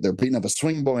brings up like they're beating up a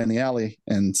swing boy in the alley,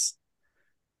 and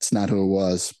it's not who it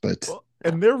was, but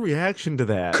and their reaction to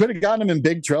that could have gotten him in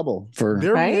big trouble for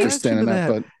standing up,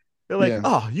 but. They're like,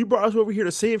 oh, you brought us over here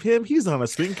to save him. He's not a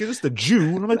swing kid, just a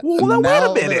Jew. And I'm like, well,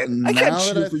 now, wait a minute. I can't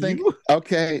cheer for you.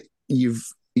 Okay, you've.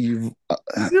 Now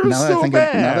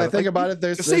that I think about it,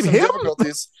 there's some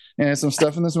difficulties and some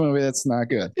stuff in this movie that's not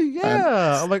good.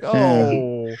 Yeah, I'm like,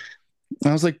 oh.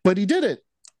 I was like, but he did it.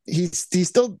 He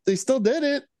still did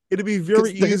it. It'd be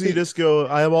very easy to just go,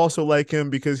 I am also like him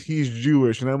because he's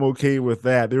Jewish, and I'm okay with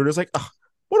that. They were just like, oh,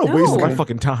 what a waste of my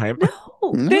fucking time.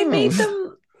 No, they made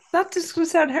them. Not just to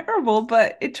sound terrible,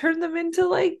 but it turned them into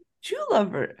like Jew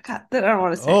lover. God, that I don't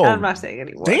want to say. I'm not saying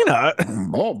anymore. Dana.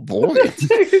 Oh boy.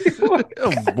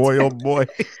 Oh boy. Oh boy.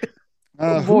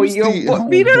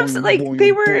 Peter, like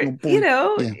they were, it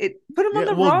put them on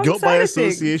the wrong guilt side by of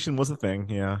association was a thing.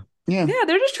 Yeah. Yeah,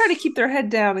 they're just trying to keep their head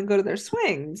down and go to their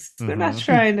swings. They're not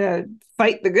trying to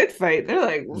fight the good fight. They're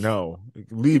like, no,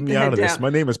 leave me out of this.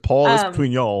 My name is Paul. It's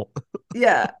between y'all.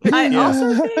 Yeah. I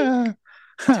also think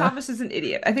Thomas is an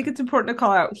idiot. I think it's important to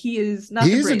call out he is not.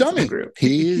 He's a dummy.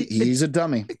 He's a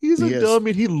dummy. He's a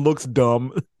dummy. He looks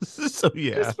dumb. So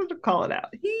yeah, just want to call it out.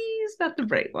 He's not the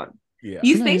bright one. Yeah.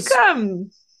 You think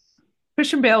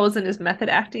Christian Bale was in his method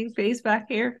acting phase back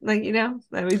here, like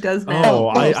that he does now? Oh,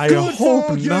 I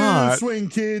hope not. Swing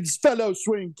kids, fellow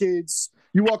swing kids.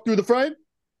 You walk through the frame.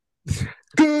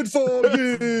 Good for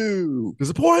you.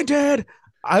 Disappointed.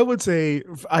 I would say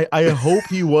I hope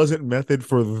he wasn't method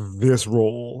for this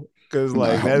role because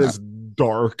that is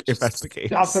dark if that's the case.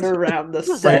 Stopping around the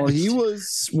set. Well, he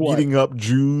was beating up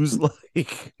Jews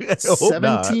like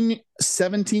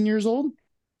 17 years old,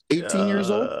 18 years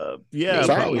old. Yeah,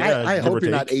 so probably, I hope you're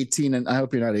not 18, and I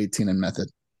hope you're not 18 in method.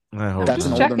 I hope that's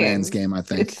an older man's game. I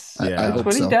think. I hope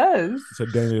what he does. It's a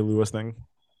Daniel Lewis thing.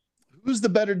 Who's the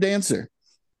better dancer?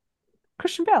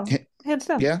 Christian Bale. Hands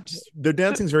down. Yeah, their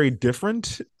dancing's very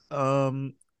different.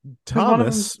 Thomas, one of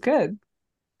them's good.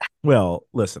 Well,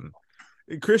 listen,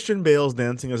 Christian Bale's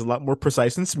dancing is a lot more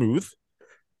precise and smooth.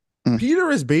 Peter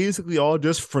is basically all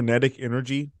just frenetic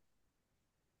energy.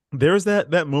 There's that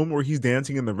moment where he's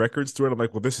dancing in the record store, and I'm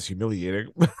like, well, this is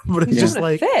humiliating, but it's just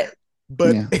like,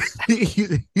 but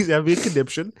he's having a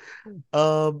conniption.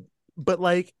 But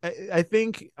I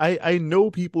think I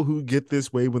know people who get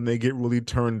this way when they get really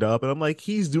turned up, and I'm like,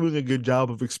 he's doing a good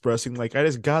job of expressing I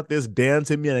just got this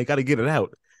dance in me and I got to get it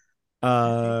out.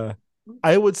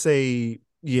 I would say,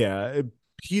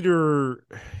 Peter,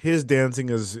 his dancing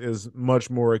is much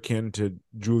more akin to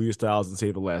Julia Stiles in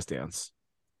Save the Last Dance.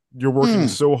 You're working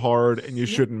so hard and you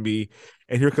shouldn't be.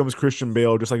 And here comes Christian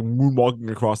Bale just moonwalking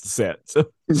across the set.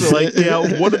 So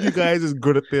one of you guys is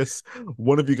good at this.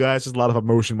 One of you guys has a lot of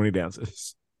emotion when he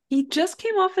dances. He just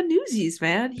came off of Newsies,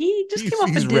 man. He just came off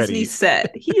a Disney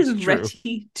set. He is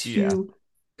ready to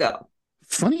go.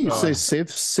 Funny you say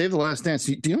Save the Last Dance.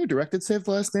 Do you know who directed Save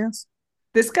the Last Dance?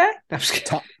 This guy?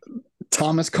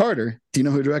 Thomas Carter. Do you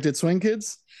know who directed Swing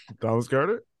Kids? Thomas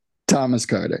Carter? Thomas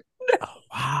Carter.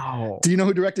 Wow. Do you know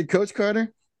who directed Coach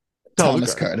Carter?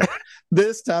 Thomas Carter.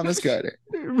 This Thomas Carter.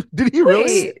 Did he really?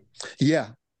 Wait, Yeah,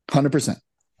 100%.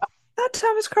 I thought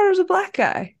Thomas Carter was a black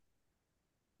guy.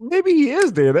 Maybe he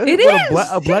is, dude. It What,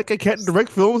 is. a black guy can't direct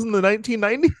films in the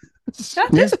 1990s?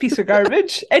 Not this piece of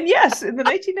garbage. And yes, in the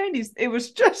 1990s, it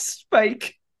was just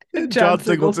Spike and John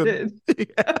Singleton.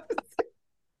 Yeah.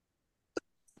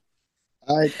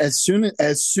 As soon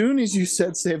as you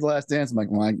said Save the Last Dance, I'm like,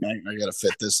 well, I gotta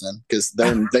fit this in because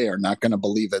they are not gonna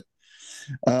believe it.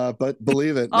 But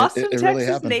believe it, Austin, it Texas really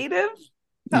happened. native.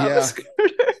 Thomas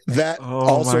Carter. That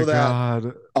Oh my God.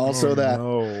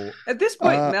 that. At this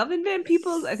point, Melvin Van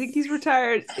Peebles, I think he's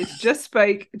retired. It's just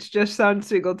Spike. It's just John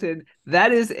Singleton.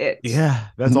 That is it. Yeah,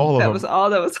 that's all of them. That was all.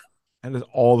 That was. That is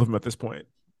all of them at this point.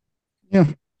 Yeah,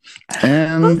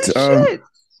 and shit.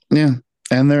 yeah,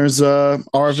 and there's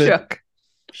Arvid. Shook.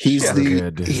 He's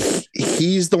Shook.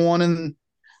 he's the one in.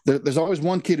 There's always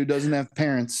one kid who doesn't have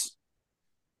parents,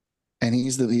 and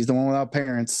he's the one without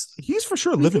parents. He's for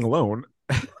sure living alone.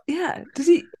 Yeah. Does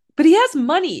he? But he has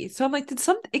money. So I'm like,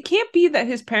 it can't be that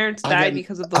his parents died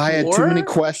because of the war. I had too many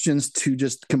questions to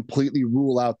just completely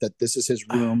rule out that this is his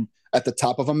room at the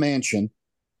top of a mansion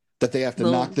that they have to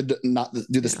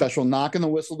do the special knock and the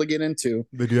whistle to get into.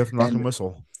 They do have to knock and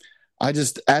whistle. I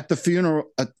just at the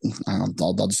funeral.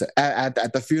 I'll just say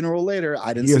at the funeral later.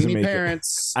 I didn't see any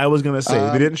parents. I was gonna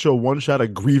say they didn't show one shot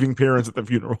of grieving parents at the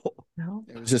funeral. No,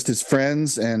 it was just his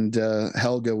friends, and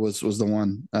Helga was the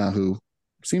one who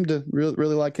seemed to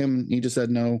really like him. He just had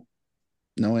no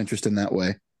interest in that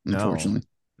way, unfortunately.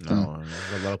 No,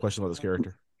 a lot of questions about this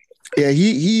character. Yeah,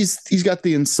 he's got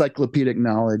the encyclopedic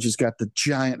knowledge. He's got the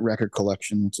giant record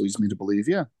collection, which leads me to believe,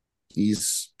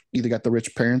 he's either got the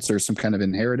rich parents or some kind of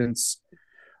inheritance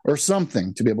or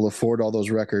something to be able to afford all those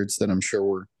records that I'm sure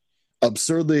were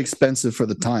absurdly expensive for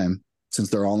the time since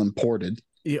they're all imported.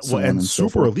 Yeah, well, and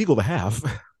super illegal to have.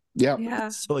 Yeah. Yeah.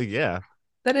 So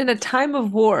that in a time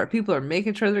of war, people are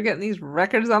making sure they're getting these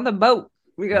records on the boat.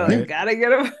 We gotta get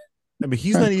them. I mean,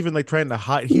 he's not even like trying to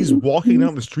hide. He's walking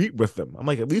down the street with them. I'm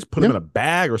like, at least put him in a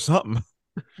bag or something.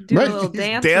 Do a little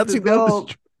dance. Dancing down the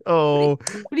street. Oh,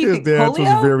 what do you his think, dance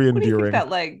polio? was very What do you endearing. think that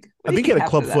leg? I think he had a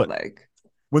club foot.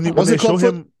 When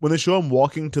they show him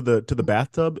walking to the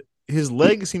bathtub, his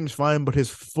leg seems fine, but his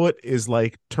foot is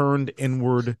like turned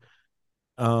inward.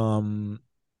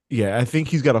 Yeah, I think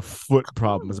he's got a foot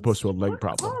problem as opposed to a leg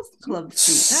problem. Club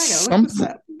feet. I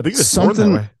think it's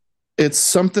something that way. It's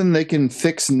something they can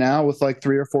fix now with like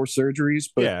 3 or 4 surgeries,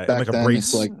 but back then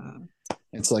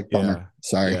it's like bummer.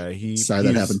 Sorry. Sorry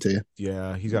that happened to you.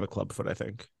 Yeah, he's got a club foot, I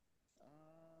think.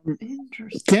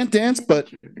 Interesting. Can't dance, but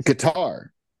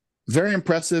guitar. Very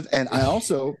impressive. And I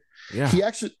also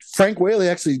Frank Whaley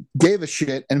actually gave a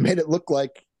shit and made it look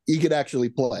like he could actually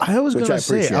play. I was gonna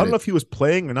say, I don't know if he was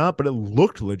playing or not, but it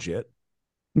looked legit.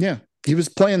 Yeah. He was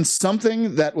playing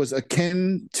something that was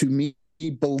akin to me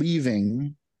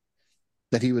believing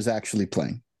that he was actually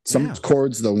playing. Some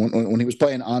chords though, when he was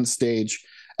playing on stage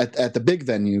at the big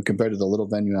venue compared to the little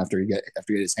venue after he get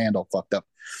his hand all fucked up.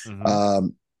 Mm-hmm.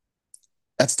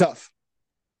 That's tough.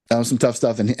 That was some tough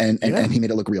stuff, and he made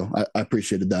it look real. I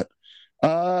appreciated that.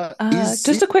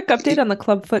 Just a quick update on the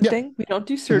clubfoot thing. We don't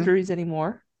do surgeries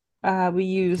anymore. We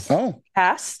use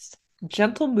casts,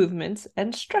 gentle movements,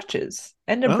 and stretches,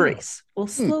 and a brace. We'll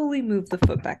slowly move the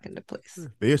foot back into place.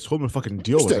 They just told him to fucking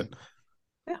deal with it.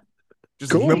 Yeah.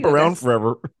 Just limp around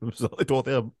forever. So they told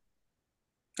him.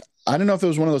 I don't know if it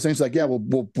was one of those things like,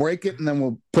 we'll break it and then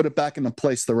we'll put it back into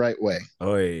place the right way.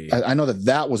 I know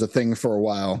that was a thing for a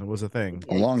while. It was a thing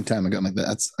a long time ago. I'm like,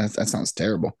 that sounds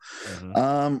terrible.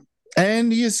 Mm-hmm.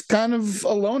 And he's kind of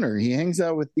a loner. He hangs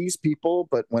out with these people,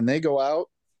 but when they go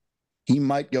out, he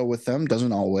might go with them.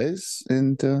 Doesn't always.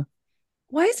 And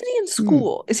why isn't he in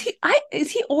school? Is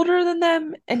he older than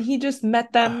them? And he just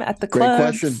met them at the club. Great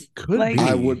question. Could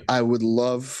be. I would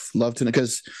love to know,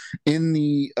 because in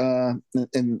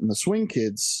the Swing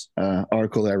Kids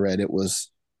article that I read, it was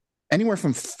anywhere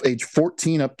from age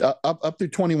 14 up through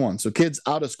 21. So kids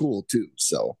out of school too.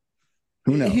 So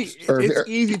who knows? It's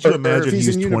easy to imagine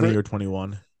he's 20 or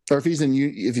 21. Or if he's in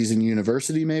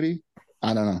university, maybe.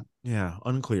 I don't know. Yeah,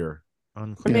 unclear. Or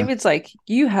maybe it's like,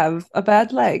 you have a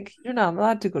bad leg. You're not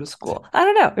allowed to go to school. I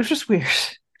don't know. It's just weird.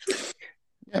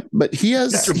 Yeah, but he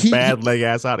has Get your bad leg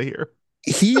ass out of here.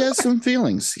 He has some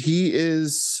feelings. He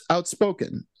is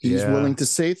outspoken. He's willing to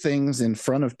say things in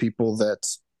front of people that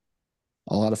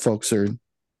a lot of folks are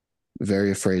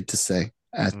very afraid to say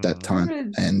at that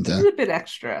time. And he's a bit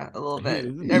extra, a little bit.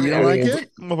 You don't like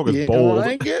it? You don't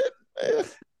like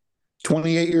it?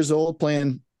 28 years old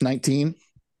playing 19.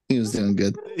 He was doing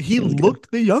good. He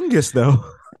looked the youngest though.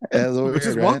 That's weird, which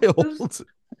is right? wild.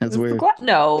 That's weird.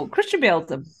 No, Christian Bale's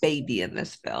a baby in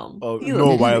this film. Oh, He Noah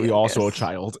looks Wiley hilarious. also a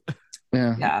child.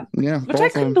 Yeah. Which I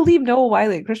couldn't believe Noah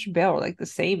Wiley and Christian Bale were like the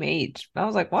same age. I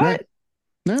was like, what? Right.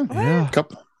 Yeah.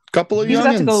 Couple of He's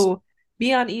about to youngins. go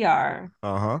be on ER.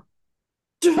 Uh-huh.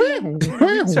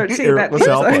 Start saying that.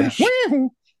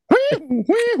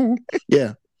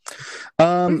 Yeah.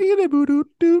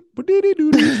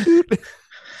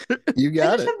 You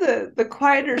got it. Have the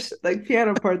quieter like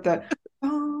piano part that.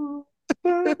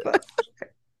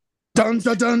 Dun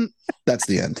dun dun. That's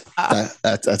the end.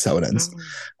 That's how it ends.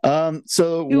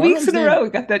 So 2 weeks in a row, we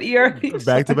got that ER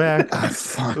back to back.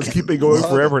 Let's keep it going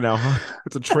forever now, huh?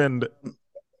 It's a trend.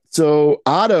 So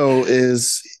Otto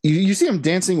is you see him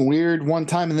dancing weird one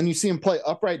time, and then you see him play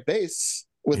upright bass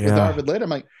with Arvid later. I'm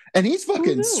like, and he's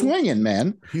fucking swinging,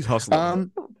 man. He's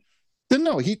hustling. Didn't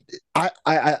know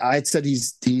I said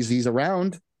he's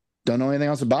around. Don't know anything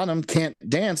else about him. Can't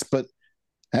dance, but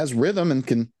has rhythm and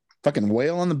can fucking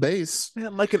wail on the bass.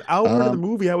 Man, like an hour into the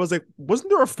movie, I was like, wasn't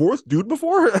there a fourth dude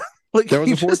before? Like there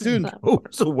was a fourth dude.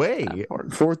 Goes away.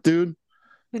 Fourth dude.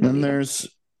 Then there's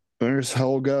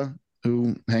Helga,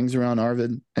 who hangs around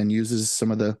Arvid and uses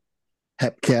some of the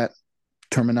Hepcat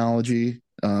terminology.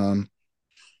 I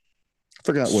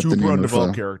forgot what super the name undeveloped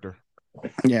of character.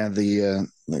 Yeah, the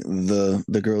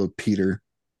girl who Peter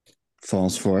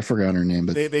falls for. I forgot her name,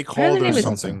 but they called her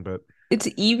something, but it's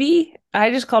Evie. I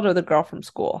just called her the girl from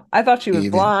school. I thought she was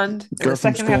blonde. In the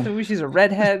second half of the movie, she's a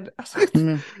redhead.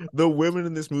 The women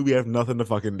in this movie have nothing to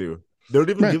fucking do. They don't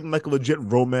even give them like a legit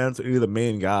romance to any of the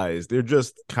main guys. They're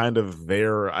just kind of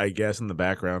there, I guess, in the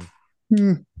background.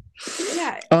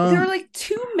 Yeah, there are like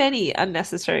too many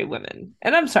unnecessary women.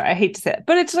 And I'm sorry, I hate to say it,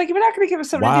 but it's like if you're not going to give us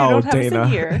something to do, don't have us in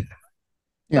here.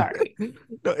 Sorry.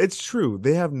 No, it's true.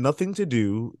 They have nothing to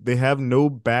do. They have no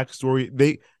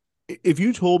backstory. If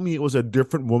you told me it was a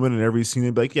different woman in every scene,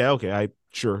 I'd be like, yeah, okay,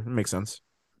 sure, it makes sense.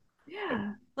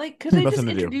 Yeah, like because they just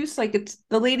introduce like it's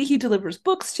the lady he delivers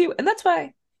books to, and that's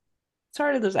why.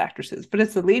 Sorry to those actresses, but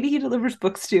it's the lady he delivers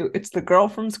books to. It's the girl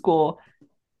from school.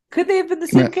 Could they have been the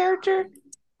same character?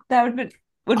 That would have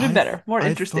been better, more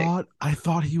interesting. I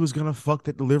thought he was gonna fuck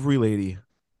that delivery lady.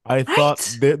 I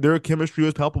thought their chemistry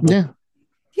was palpable. Yeah.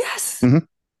 Yes. Mm-hmm.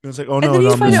 It was like, oh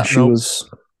no, she was.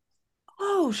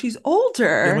 Oh, she's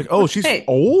older. I'm like, oh, she's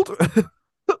old.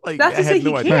 Like, not to say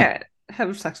he can't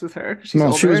have sex with her. She's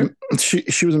older.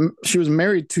 She was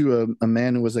married to a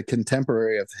man who was a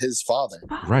contemporary of his father.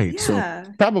 Right. Yeah.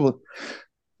 So probably,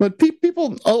 but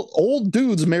people, old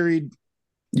dudes married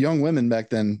young women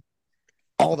back then.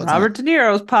 All the Robert De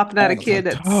Niro's popping out a kid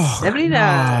at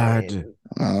 79.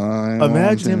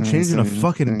 Imagine him changing a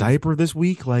fucking diaper this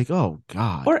week. Like, oh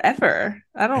god, or ever.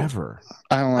 I don't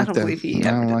like that. Believe he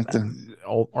I don't like that.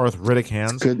 Arthritic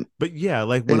hands. It's good, but yeah,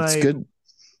 like when good.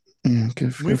 Yeah,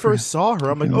 when we first saw her,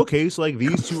 I'm like, okay, so like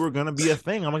these two are gonna be a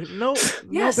thing. I'm like, no,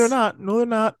 they're not. No, they're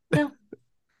not. No.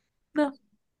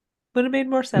 Would have made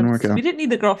more sense. We didn't need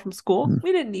the girl from school.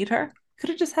 We didn't need her. Could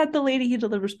have just had the lady he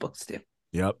delivers books to.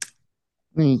 Yep.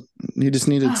 He just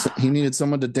needed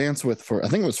someone to dance with for, I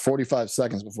think it was 45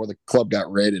 seconds before the club got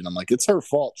raided. I'm like, it's her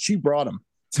fault. She brought him.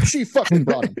 She fucking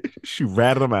brought him. She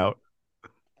ratted him out.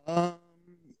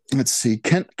 Let's see.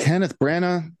 Kenneth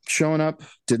Branagh showing up.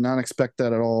 Did not expect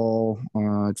that at all.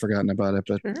 I'd forgotten about it,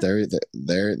 but there he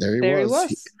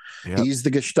was. He's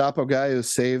the Gestapo guy who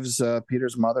saves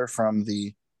Peter's mother from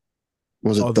the.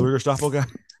 Was it the Gestapo guy?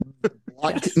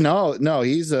 No,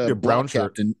 he's a brown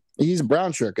shirt. Captain. He's a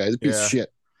brown shirt guy. He's a piece of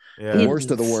shit. Yeah. The worst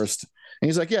of the worst. And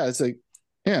he's like, I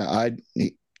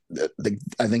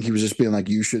think he was just being like,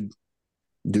 you should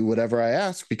do whatever I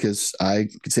ask because I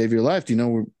could save your life. Do you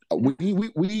know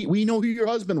we know who your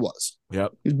husband was?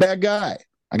 Yep. He's a bad guy.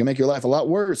 I can make your life a lot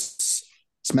worse.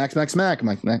 Smack, smack, smack. I'm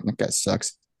like, that guy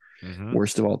sucks. Mm-hmm.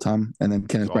 Worst of all time. And then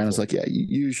Kenneth Branagh's like, yeah,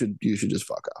 you should just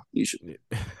fuck off. You should.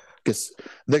 Because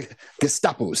the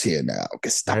Gestapo's here now.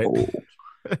 Gestapo. Right.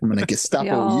 I'm gonna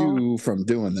Gestapo you from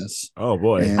doing this. Oh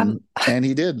boy! And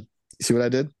he did. You see what I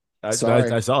did? I saw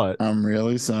it. I'm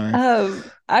really sorry.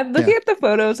 I'm looking at the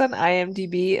photos on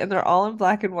IMDb, and they're all in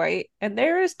black and white. And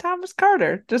there is Thomas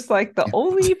Carter, just like the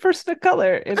only person of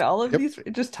color in all of these,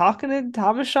 just talking to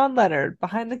Thomas Sean Leonard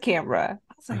behind the camera.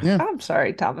 I was like, I'm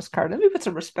sorry, Thomas Carter. Let me put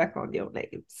some respect on your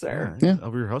name, sir. Yeah,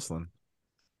 over here hustling.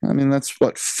 I mean, that's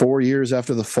 4 years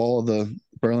after the fall of the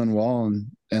Berlin Wall,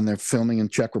 and they're filming in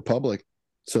Czech Republic.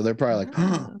 So they're probably like,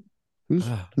 who's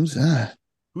that?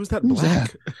 Who's that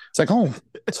black? It's like, I'm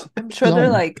sure they're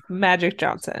like Magic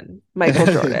Johnson, Michael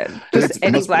Jordan, just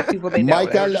any black people they know.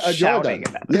 Michael Jordan.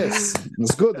 Yes,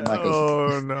 it's good, Michael.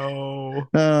 Oh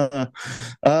no.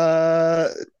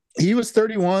 He was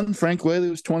 31. Frank Whaley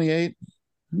was 28.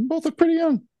 Both look pretty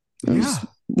young. It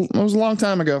was a long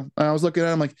time ago. I was looking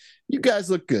at him like, you guys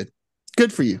look good.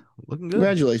 Good for you. Looking good.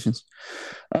 Congratulations.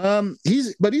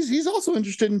 He's also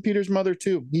interested in Peter's mother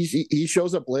too. He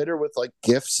shows up later with like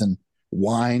gifts and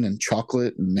wine and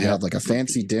chocolate, and they have like a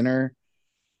fancy dinner.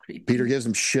 Peter gives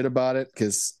him shit about it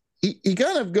because he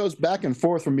kind of goes back and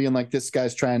forth from being like, this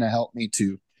guy's trying to help me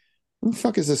to, who the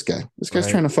fuck is this guy? This guy's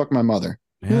trying to fuck my mother.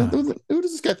 Yeah. Who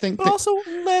does this guy think? But also,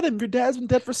 let him. Your dad's been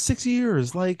dead for 6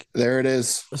 years. Like, there it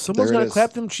is. Someone's got to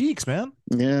clap them cheeks, man.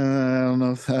 Yeah, I don't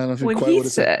know. If when he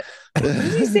said,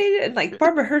 when he said it, like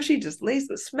Barbara Hershey just lays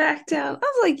the smack down. I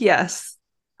was like, yes,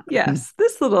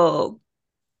 this little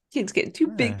kid's getting too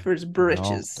big for his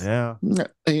britches. Yeah.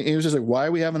 He was just like, why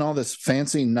are we having all this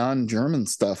fancy non-German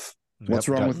stuff? What's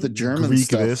wrong with the German Greek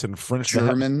stuff? This and French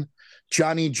German.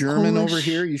 Johnny German Polish, over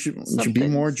here. You should be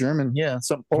more German. Yeah,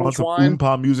 some Polish some wine.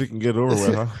 Oompa music and get over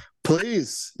with, huh?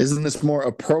 Please, isn't this more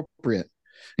appropriate?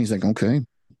 And he's like, okay,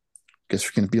 guess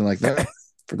we're going to be like that.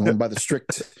 We're going by the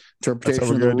strict interpretation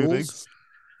of the rules.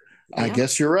 I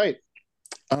guess you're right.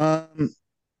 I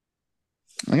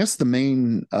guess the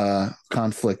main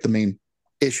conflict, the main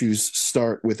issues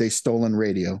start with a stolen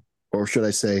radio, or should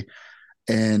I say,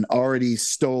 an already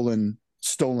stolen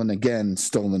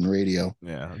radio.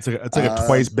 Yeah, it's like a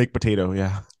twice baked potato.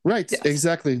 Yeah, right. Yes.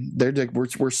 Exactly. They're like,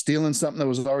 we're stealing something that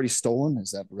was already stolen.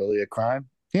 Is that really a crime?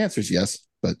 The answer is yes,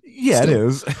 but yeah, still. It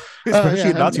is. Especially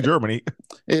in Nazi Germany.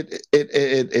 It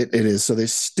is. So they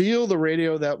steal the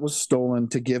radio that was stolen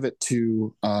to give it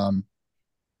to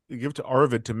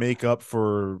Arvid to make up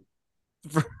for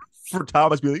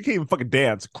Thomas being like, you can't even fucking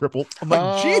dance, cripple. I'm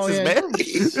like, Jesus, man,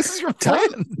 this is your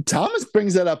plan. Thomas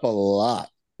brings that up a lot.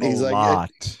 He's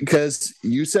like, because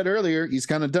you said earlier he's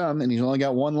kind of dumb and he's only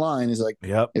got one line. He's like,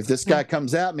 if this guy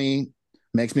comes at me,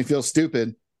 makes me feel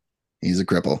stupid, he's a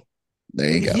cripple. There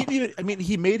you go.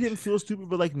 He made him feel stupid,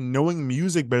 but like knowing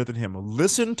music better than him.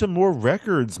 Listen to more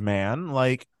records, man.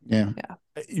 Like,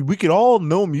 we could all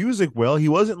know music well. He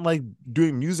wasn't like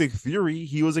doing music theory.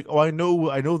 He was like, oh, I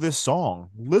know this song.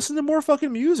 Listen to more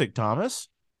fucking music, Thomas.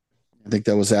 I think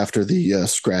that was after the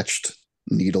scratched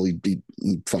needle. He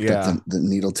fucked up the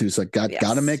needle too. So got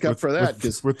to make up for that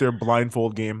because with their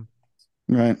blindfold game,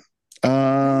 right?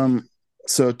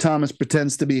 So Thomas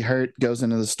pretends to be hurt, goes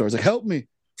into the store. He's like, "Help me,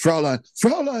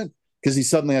 Fraulein," because he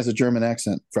suddenly has a German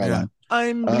accent. Fraulein, yeah.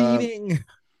 I'm bleeding.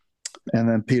 And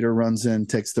then Peter runs in,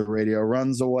 takes the radio,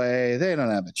 runs away. They don't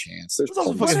have a chance. It's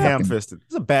all fucking ham-fisted.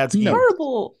 It's a bad scheme.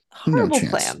 Horrible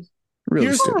plan.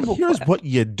 Really here's what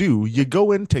you do. You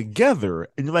go in together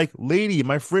and you're like, lady,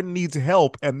 my friend needs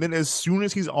help. And then as soon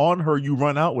as he's on her, you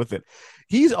run out with it.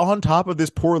 He's on top of this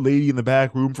poor lady in the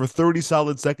back room for 30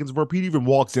 solid seconds before Pete even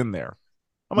walks in there.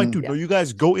 I'm like, dude, no, you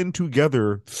guys go in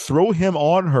together, throw him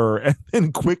on her, and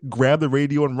then quick grab the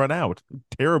radio and run out. I'm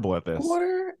terrible at this.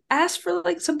 Or ask for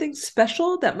like something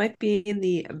special that might be in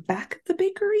the back of the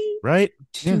bakery. Right.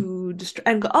 To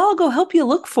and go, I'll go help you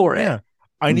look for it. Yeah.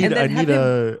 I need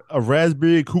a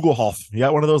raspberry Kugelhof. You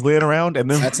got one of those laying around?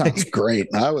 And then that sounds great.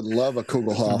 I would love a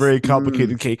Kugelhof. It's a very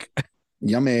complicated cake.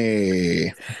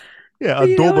 Yummy. Yeah,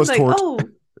 a Dolba's tort. Oh,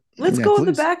 let's go in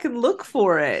the back and look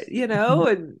for it,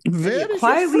 and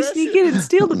quietly sneak in and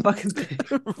steal the fucking thing.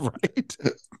 Right.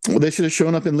 Well, they should have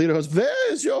shown up in Lederhouse.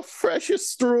 Where's your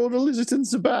freshest strudel? Is it in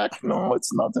the back? No,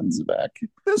 it's not in the back.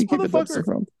 This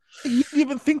motherfucker. You didn't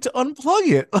even think to unplug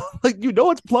it. Like,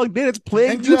 it's plugged in. It's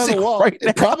playing music right now.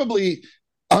 It's probably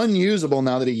unusable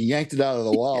now that he yanked it out of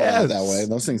the wall that way.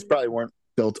 Those things probably weren't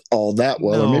built all that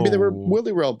well. Or maybe they were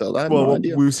really well built. I have no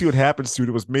idea. We see what happens to it.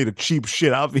 It was made of cheap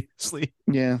shit, obviously.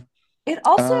 Yeah. It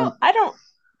also,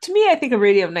 to me, I think a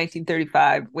radio of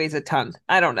 1935 weighs a ton.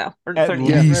 I don't know. Or at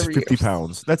least 50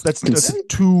 pounds. That's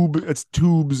tube. It's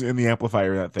tubes in the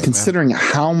amplifier, that thing. Considering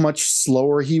how much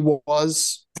slower he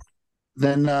was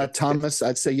than Thomas,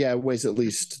 I'd say, it weighs at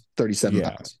least 37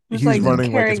 pounds. He's like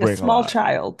running carrying like a small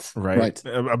child. Right.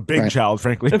 A big child,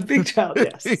 frankly. A big child,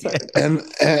 yes.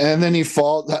 and then he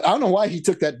falls. I don't know why he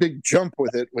took that big jump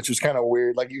with it, which was kind of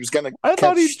weird. Like he was going to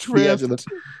thought he tripped.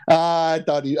 I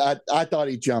thought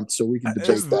he jumped, so we can debate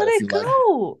that. Let it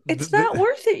go. It's not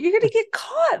worth it. You're going to get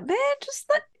caught, man.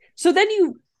 So then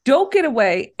you don't get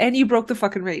away and you broke the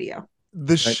fucking radio.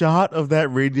 The shot of that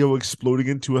radio exploding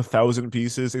into 1,000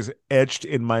 pieces is etched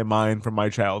in my mind from my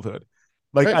childhood.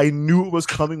 Like, I knew it was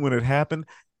coming when it happened.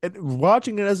 And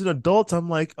watching it as an adult, I'm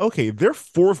like, okay, they're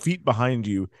 4 feet behind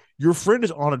you. Your friend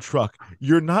is on a truck.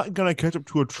 You're not going to catch up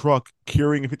to a truck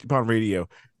carrying a 50-pound radio.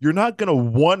 you're not gonna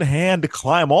one hand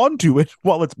climb onto it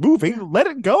while it's moving. Let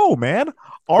it go, man.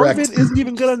 Arvin isn't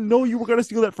even gonna know you were gonna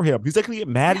steal that for him. He's not gonna get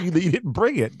mad at you that you didn't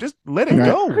bring it. Just let it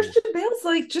go. Christian Bale's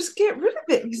like, just get rid of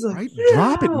it. He's like, right?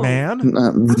 Drop it, man.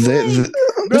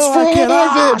 It's for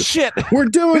Arvin. Shit. We're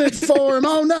doing it for him.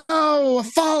 Oh no, I'm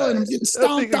falling. I'm getting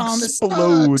stomped on. This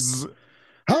explodes.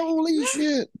 Holy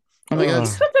shit. Oh my God.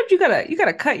 Sometimes you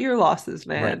gotta cut your losses,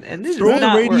 man. Right. And this throw is the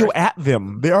radio at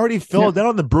them. They already fell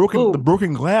down the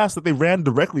broken glass that they ran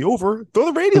directly over. Throw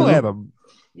the radio at them.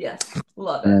 Yes,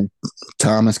 love it. And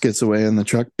Thomas gets away in the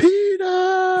truck.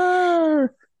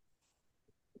 Peter.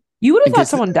 You would have thought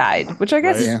someone died, which I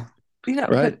guess, right?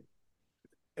 But,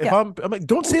 if I'm like,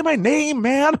 don't say my name,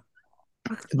 man.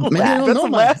 Maybe that's the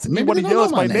last thing you want to yell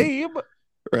is my name.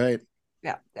 Right.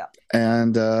 Yeah.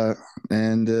 And they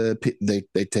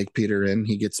take Peter in.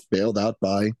 He gets bailed out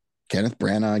by Kenneth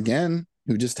Branagh again,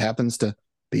 who just happens to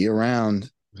be around.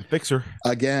 The fixer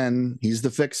again. He's the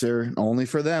fixer, only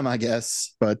for them, I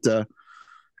guess. But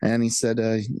and he said,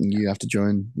 you have to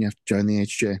join the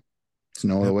HJ. There's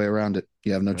no other way around it.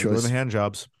 You have no choice. The hand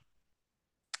jobs.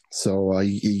 So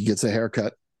he gets a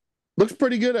haircut. Looks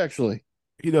pretty good, actually.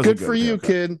 He does. Good for you,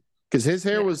 kid. Because his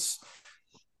hair was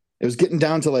getting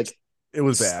down to like. It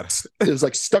was bad. It was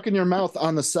like stuck in your mouth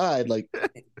on the side, like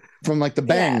from like the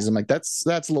bangs. I'm like, that's a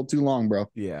little too long, bro.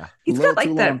 Yeah. He's got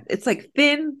like that. Long. It's like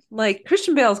thin. Like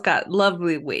Christian Bale's got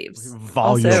lovely waves.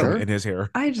 Volume in his hair.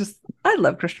 I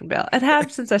love Christian Bale and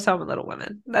have since I saw him in Little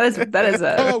Women. That is a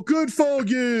oh, good for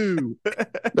you.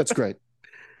 That's great.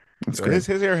 That's great. His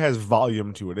hair has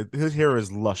volume to it. His hair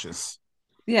is luscious.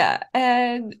 Yeah,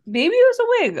 and maybe it was a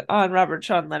wig on Robert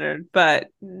Sean Leonard, but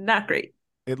not great.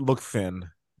 It looked thin.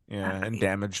 Yeah, and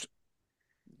damaged.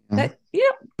 But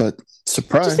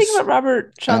surprise. Just think about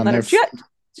Robert Sean Leonard. Did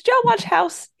y'all watch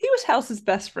House? He was House's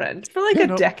best friend for like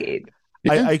a decade.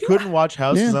 I couldn't watch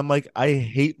House because I'm like, I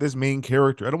hate this main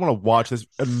character. I don't want to watch this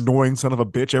annoying son of a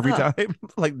bitch every time.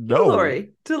 Like, no.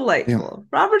 Glory, delightful.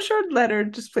 Yeah. Robert Sean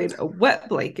Leonard just played a wet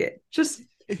blanket. Just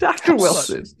Dr.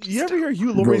 Wilson. You ever hear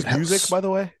Hugh Laurie's music, by the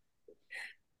way?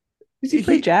 Does he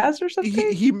play jazz or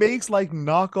something? He makes like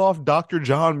knockoff Dr.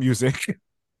 John music.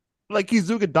 Like he's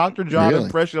doing a Dr. John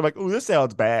impression. I'm like, oh, this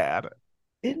sounds bad.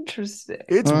 Interesting.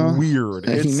 It's weird.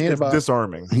 It's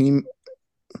disarming.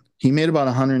 He made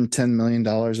about $110 million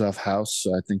off House,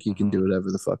 so I think he can do whatever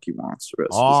the fuck he wants. The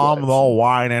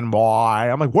whining boy.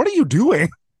 I'm like, what are you doing?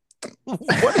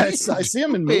 I see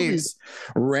him in movies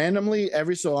randomly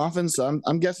every so often, so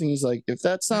I'm guessing he's like, if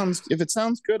it sounds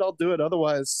good, I'll do it.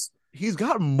 Otherwise, he's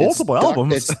got multiple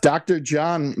albums. It's Dr.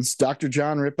 John. It's Dr.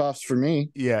 John ripoffs for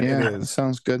me. Yeah, it is. It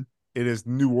sounds good. It is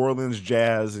New Orleans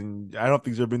jazz, and I don't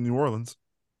think he's ever been in New Orleans.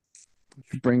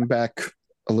 Bring back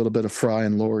a little bit of Fry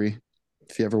and Laurie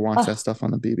if you ever watch that stuff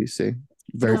on the BBC.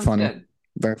 Very funny. Good.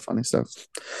 Very funny stuff.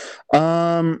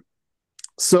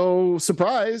 So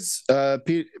surprise,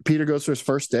 Peter goes for his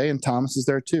first day, and Thomas is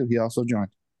there too. He also joined.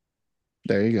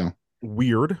 There you go.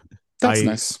 Weird. That's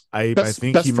nice. I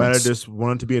think he might have just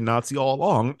wanted to be a Nazi all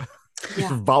along.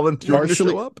 Volunteered to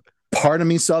show up. Part of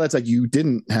me saw that's like, you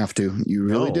didn't have to. You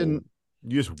really didn't.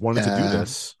 You just wanted to do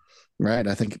this. Right.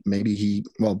 I think maybe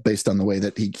based on the way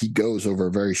that he goes over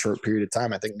a very short period of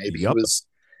time, I think maybe he was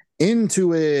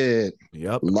into it.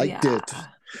 Liked it.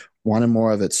 Wanted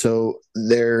more of it. So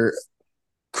their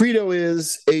credo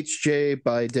is HJ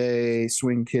by day,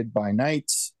 swing kid by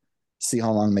night. See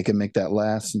how long they can make that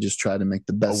last and just try to make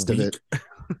the best of it.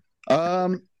 Based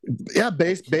on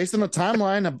the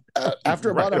timeline, after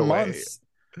about a month,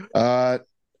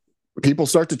 people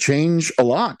start to change a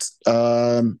lot.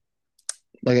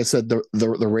 Like I said,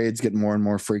 the raids get more and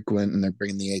more frequent, and they're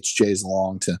bringing the HJs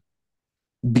along to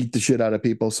beat the shit out of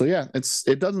people. So yeah,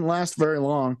 it doesn't last very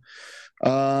long.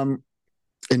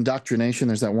 Indoctrination,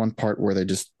 there's that one part where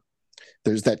there's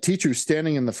that teacher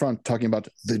standing in the front talking about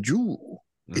the Jew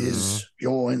is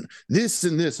your this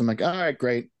and this. I'm like, all right,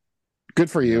 great. Good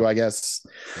for you, I guess.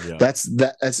 Yeah. That's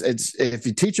if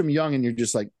you teach them young and you're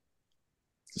just like,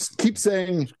 just keep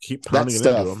saying that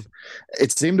stuff.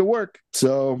 It seemed to work.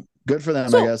 So good for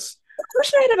them, I guess.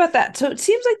 Question I had about that. So it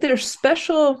seems like there's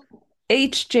special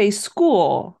HJ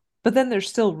school, but then there's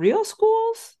still real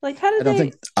schools. Like, how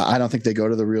did I don't think they go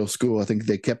to the real school. I think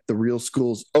they kept the real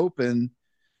schools open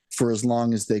for as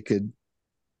long as they could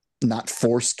not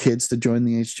force kids to join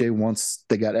the HJ. Once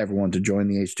they got everyone to join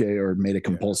the HJ or made it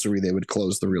compulsory, they would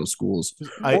close the real schools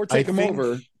or take them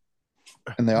over.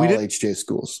 And they all HJ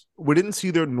schools. We didn't see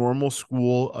their normal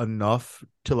school enough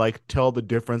to like tell the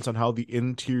difference on how the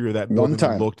interior of that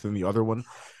building looked than the other one.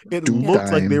 It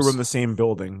looked like they were in the same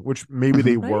building, which maybe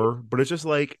they were, but it's just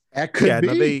like that could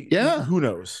be. Who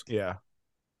knows? Yeah.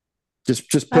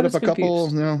 Just put up a couple,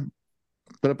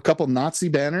 put up a couple Nazi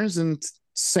banners and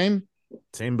same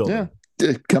building. Yeah,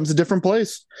 it comes a different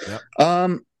place.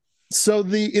 Yep. So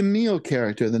the Emil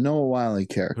character, the Noah Wyle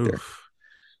character.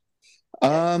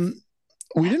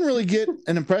 We didn't really get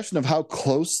an impression of how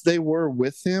close they were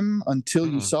with him until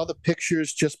you saw the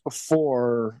pictures just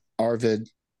before Arvid,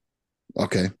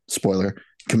 okay, spoiler,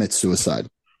 commits suicide.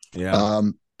 Yeah.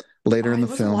 Later in the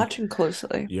film. Watching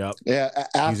closely. Yep. Yeah.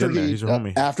 After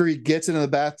he gets into the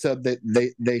bathtub,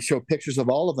 they show pictures of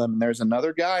all of them. And there's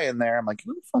another guy in there. I'm like,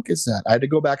 who the fuck is that? I had to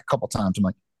go back a couple times. I'm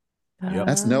like,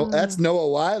 that's Noah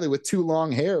Wyle with too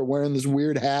long hair, wearing this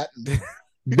weird hat, and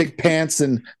big pants,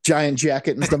 and giant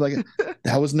jacket and stuff like that.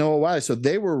 That was Noah Wyle. So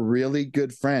they were really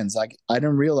good friends. I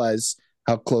didn't realize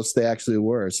how close they actually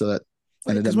were. So that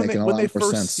ended up making a lot more sense. When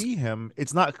they first see him,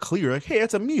 it's not clear. Like, hey,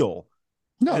 that's Emil.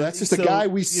 No, that's just a guy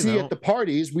we see at the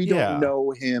parties. We don't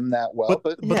know him that well,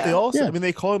 but they also, I mean,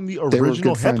 they call him the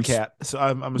original Hepcat. So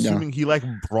I'm assuming he like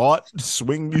brought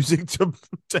swing music to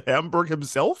Hamburg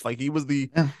himself. Like he's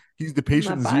the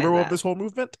patient zero of this whole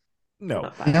movement.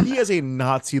 No, he has a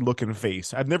Nazi looking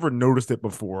face. I've never noticed it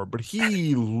before, but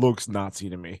he looks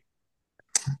Nazi to me.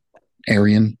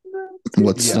 Aryan,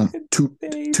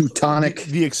 Teutonic,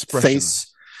 the expression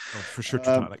face, for sure.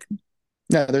 Teutonic.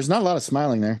 Yeah, there's not a lot of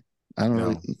smiling there. I don't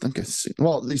really think I see.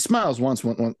 Well, he smiles once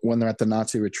when they're at the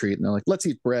Nazi retreat and they're like, let's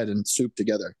eat bread and soup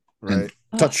together and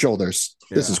touch shoulders.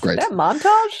 Yeah. This is great. That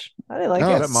montage? I didn't like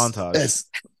it. That montage.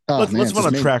 Let's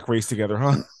run a track race together,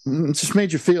 huh? It just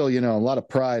made you feel, a lot of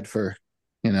pride for,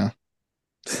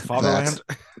 Fatherland.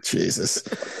 Jesus.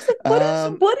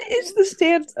 What is the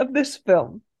stance of this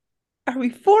film? Are we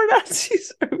for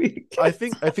Nazis? Are we against?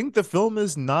 I think the film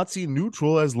is Nazi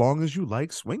neutral as long as you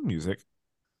like swing music.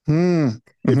 If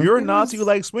you're a Nazi who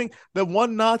likes swing, the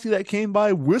one Nazi that came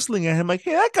by whistling at him, like,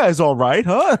 hey, that guy's all right,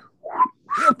 huh?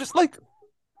 I'm just like,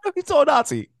 he's all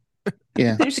Nazi.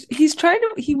 Yeah.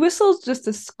 He whistles just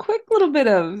a quick little bit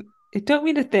of, it don't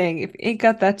mean a thing if it ain't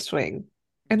got that swing.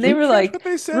 And they were like,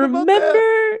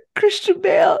 remember Christian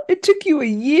Bale? It took you a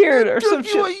year or some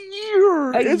shit. A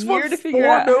year. It's a year to figure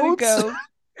out how to go.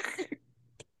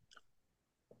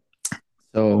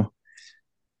 So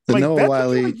the Noah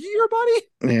Wyle year, buddy.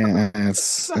 Yeah, I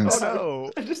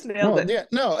just nailed it. Yeah,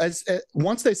 no. As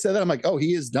once they said that, I'm like, oh,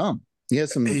 he is dumb. He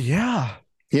has some. Yeah.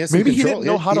 He has maybe he didn't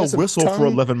know how to whistle for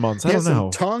 11 months. I don't know.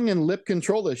 Tongue and lip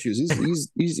control issues.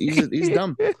 He's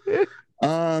dumb.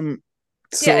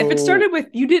 So, if it started with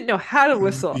you didn't know how to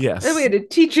whistle, then we had to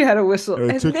teach you how to whistle.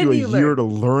 It took you a year to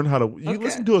learn how to. You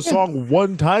listen to a song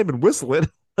one time and whistle it.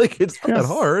 Like it's not that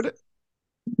hard.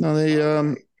 No,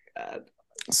 they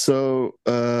So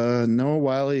Noah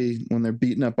Wyle, when they're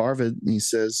beating up Arvid, he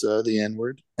says the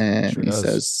N-word and he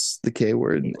says the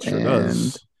K-word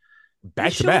and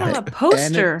back to back on a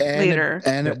poster later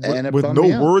and with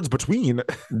no words between.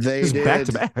 They did back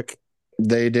to back.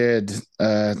 They did.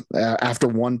 After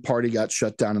one party got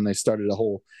shut down and they started a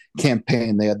whole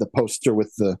campaign, they had the poster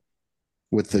with the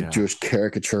Jewish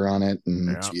caricature on it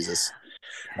and Jesus.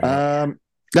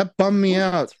 That bummed me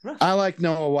out. I like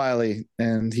Noah Wyle,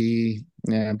 and he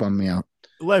bummed me out.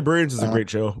 Librarians is a great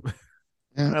show.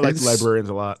 I like Librarians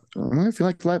a lot. If you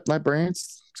like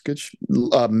Librarians, it's good.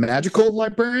 Magical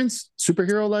Librarians,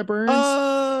 superhero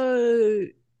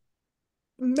Librarians.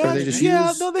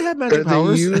 They have magic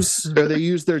powers. They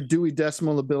use their Dewey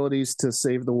Decimal abilities to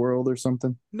save the world or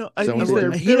something. No, I don't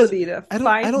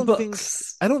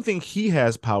think he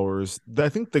has powers. I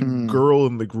think the girl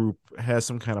in the group has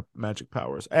some kind of magic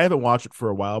powers. I haven't watched it for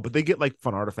a while, but they get like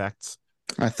fun artifacts.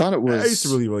 I thought it was. I used to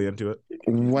really, really into it.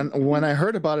 When I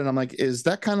heard about it, I'm like, is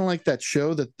that kind of like that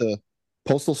show that the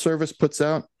Postal Service puts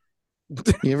out?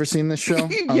 You ever seen this show?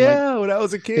 When I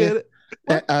was a kid.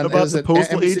 Yeah. About the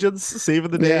postal agents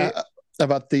saving the day. Yeah,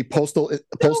 about the postal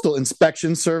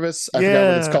inspection service. I forgot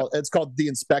what it's called. It's called The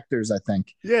Inspectors, I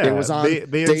think. Yeah, it was on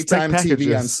daytime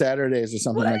TV on Saturdays or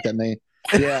something like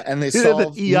that. And they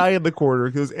solved the EI in the corner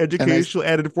because educational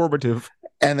and informative.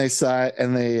 And they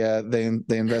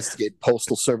investigate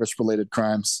postal service related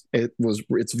crimes.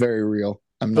 It's very real.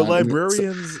 The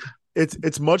librarians.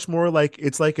 It's much more like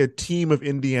it's like a team of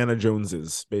Indiana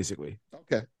Joneses, basically.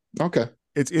 Okay.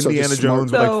 It's Indiana Jones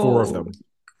with like 4 of them.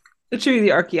 It should be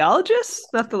the archaeologists,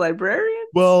 not the librarian.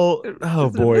 Well, oh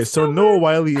boy. So Noah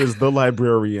Wyle is the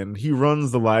librarian. He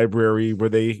runs the library where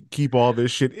they keep all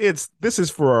this shit. This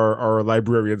is for our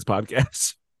librarians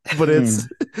podcast. But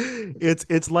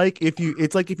it's like if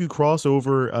you cross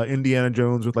over Indiana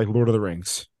Jones with like Lord of the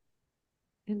Rings.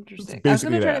 Interesting. I was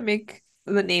gonna try to make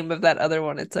the name of that other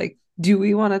one. It's like, do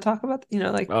we want to talk about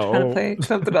trying to play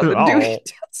something about the Dewey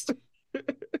test?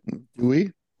 Do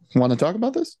we want to talk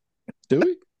about this? Do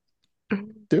we?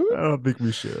 Do we? I don't think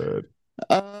we should.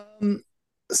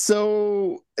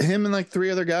 So him and like three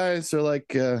other guys are like,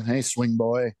 "Hey, swing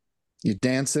boy, you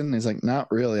dancing?" He's like, "Not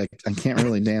really. I can't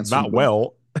really dance. Not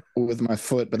well with my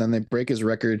foot." But then they break his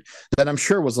record that I'm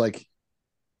sure was like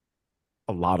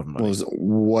a lot of money.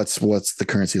 What's the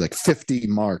currency, like 50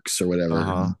 marks or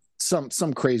whatever?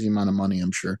 Some crazy amount of money,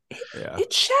 I'm sure. Yeah.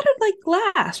 It shattered like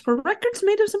glass. Were records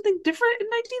made of something different in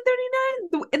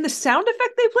 1939? And the sound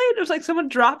effect they played, it was like someone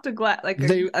dropped a glass, like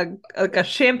a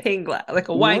champagne glass, like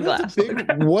a wine glass.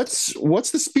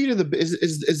 What's the speed of the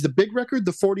is the big record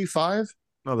the 45?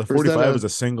 No, the 45 was a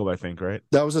single, I think, right?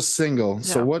 That was a single. Yeah.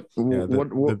 So what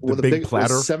the big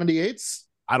platter 78s?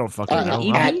 I don't fucking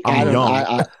know.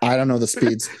 I don't know the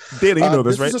speeds. Danny, you know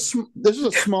this, right? This is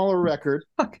a smaller record.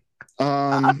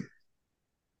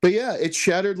 But yeah, it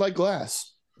shattered like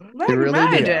glass. Back in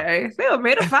my day, they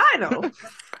made a final.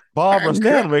 Barbara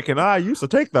Stanwyck and I used to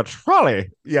take the trolley.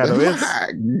 Yeah, no, it's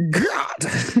God.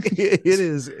 It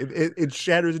is. It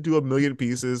shatters into a million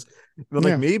pieces. And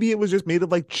like maybe it was just made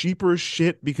of like cheaper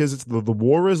shit because it's the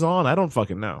war is on. I don't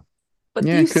fucking know. But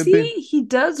you see, he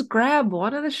does grab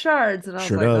one of the shards, and I was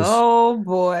like, "Oh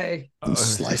boy!"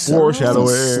 Slice him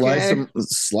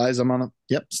on him.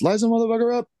 Yep, slice him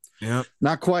motherfucker up. Yep.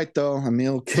 Not quite though.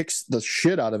 Emil kicks the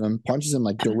shit out of him, punches him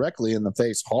like directly in the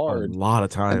face hard. A lot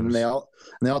of times. And they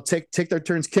all take their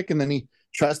turns kicking. Then he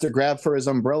tries to grab for his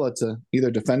umbrella to either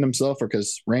defend himself or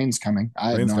because rain's coming.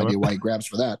 I have no idea why he grabs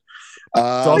for that.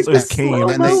 It's also his cane.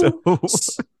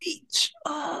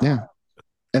 Yeah.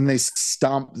 And they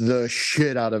stomp the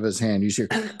shit out of his hand. You see,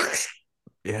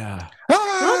 yeah.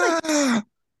 Like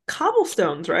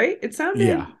cobblestones, right? It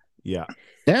sounded. Yeah.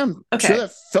 Damn. Okay. Sure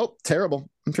that felt terrible.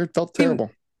 I'm sure it felt terrible.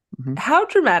 How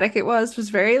dramatic it was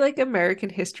very like American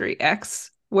History X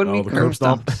when we curb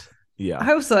stomped. Yeah.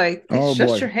 I was like,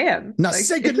 shut your hand. Now like,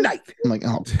 say goodnight. I'm like,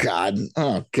 oh God,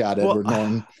 Edward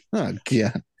Norton. Oh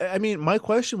God. I mean, my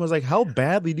question was like, how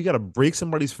badly do you got to break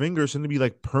somebody's fingers and to be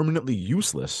like permanently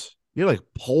useless? You like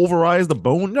pulverize the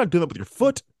bone. You're not doing that with your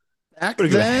foot. Back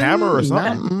then, a hammer or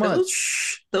something. Not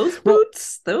much. Those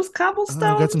boots, those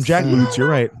cobblestones. Got some jack boots. You're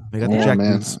right. They got the jack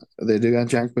boots. They do got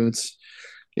jack boots.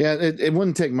 Yeah, it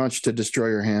wouldn't take much to destroy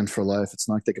your hand for life. It's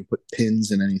not like they can put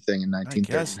pins in anything in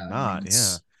 1939. I guess not.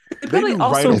 Yeah. They knew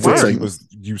also right was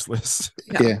useless.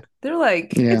 Yeah. They're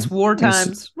like, it's war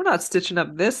times. We're not stitching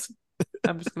up this.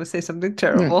 I'm just going to say something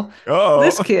terrible. Oh,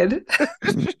 this kid.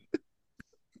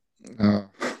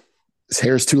 His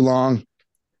hair's too long.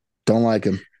 Don't like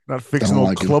him. Not fixing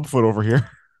old clubfoot over here.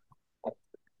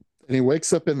 And he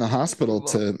wakes up in the hospital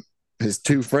to his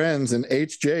two friends in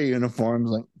HJ uniforms,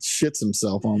 like shits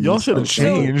himself on. Y'all should have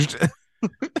changed.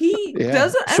 He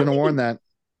doesn't. Shouldn't have worn that.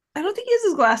 I don't think he has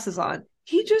his glasses on.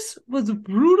 He just was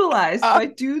brutalized by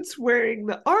dudes wearing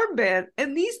the armband,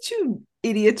 and these two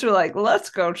idiots are like, "Let's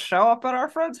go show up at our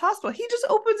friend's hospital." He just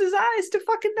opens his eyes to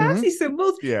fucking Nazi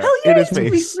symbols. Yeah, hell yeah,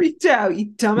 we freaked out, you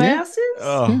dumbasses.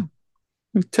 Yeah.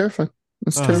 I'm terrified.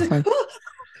 That's terrifying.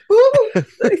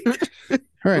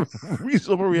 All right,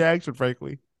 reasonable reaction,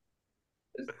 frankly.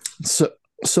 So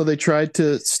they tried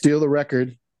to steal the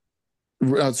record.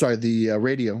 The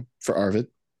radio for Arvid.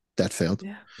 That failed.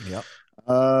 Yeah. Yep.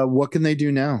 What can they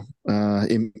do now?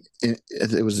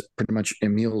 It was pretty much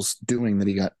Emil's doing that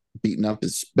he got beaten up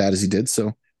as bad as he did.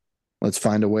 So let's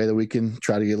find a way that we can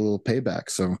try to get a little payback.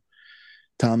 So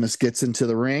Thomas gets into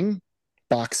the ring,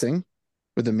 boxing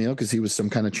with Emil because he was some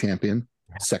kind of champion,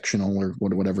 sectional or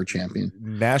whatever champion,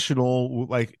 national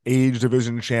like age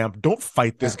division champ. Don't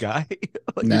fight this guy.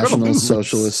 Like, National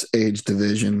Socialist Age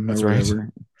Division. That's or whatever.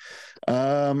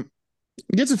 Right.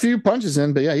 He gets a few punches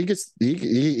in, but yeah, he gets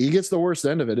the worst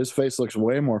end of it. His face looks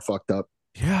way more fucked up.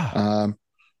 Yeah.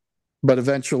 But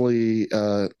eventually,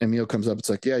 Emil comes up. It's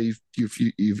like, yeah,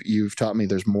 you've taught me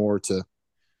there's more to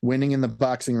winning in the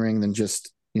boxing ring than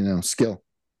just skill.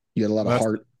 You had a lot of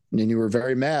heart, and you were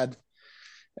very mad,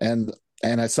 and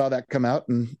I saw that come out,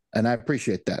 and I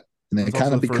appreciate that. And they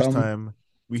kind of become first time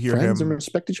we hear friends him and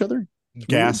respect each other.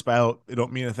 Gasp out! It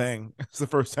don't mean a thing. It's the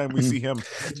first time we see him.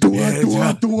 I'm like,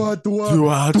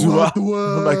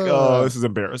 oh, this is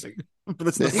embarrassing. But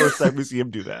it's the first time we see him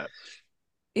do that.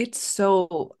 It's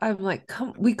so. I'm like,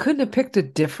 we couldn't have picked a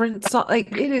different song.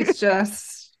 Like, it is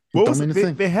just. What was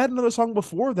it? They had another song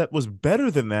before that was better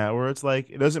than that, where it's like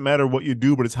it doesn't matter what you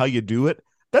do, but it's how you do it.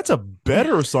 That's a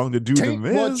better song to do than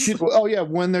this.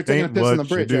 When they're taking a piss on the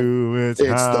bridge. It's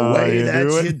the way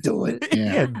that you do it.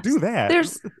 Yeah, do that.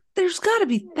 There's got to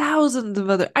be thousands of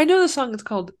other. I know the song is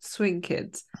called "Swing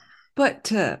Kids," but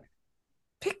to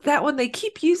pick that one, they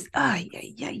keep using. It's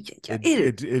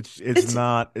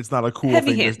not a cool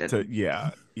thing.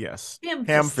 Yes.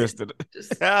 Ham-fisted.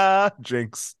 Ham-fisted.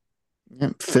 Jinx. Yeah,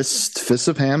 fists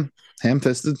of ham.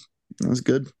 Ham-fisted. That was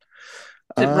good.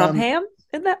 Did rum ham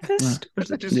in that fist? Or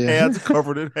is it just hands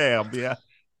covered in ham? Yeah.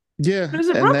 Yeah. But is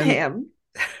it rum ham?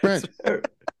 Right.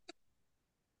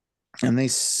 And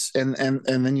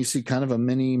then you see kind of a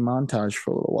mini montage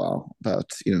for a little while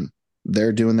about,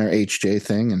 they're doing their HJ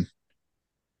thing, and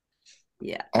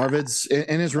Arvid's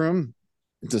in his room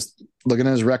just looking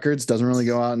at his records, doesn't really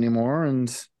go out anymore, and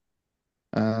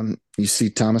you see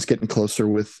Thomas getting closer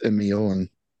with Emil, and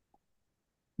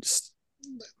just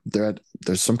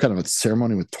there's some kind of a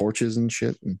ceremony with torches and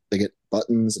shit, and they get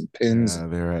buttons and pins. Yeah,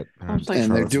 they're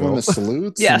they're doing the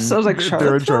salutes. Yes, I was like,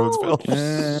 they're in Charlottesville.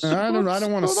 I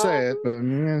don't want to say it, but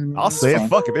I'll say it.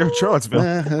 Fuck it, they're in Charlottesville.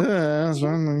 What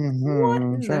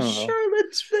in the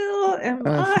Charlottesville am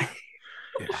I?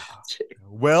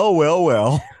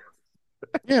 Well.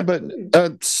 Yeah,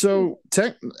 but so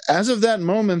as of that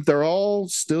moment, they're all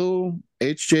still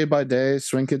HJ by day,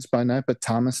 Swing Kids by night, but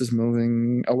Thomas is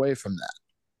moving away from that.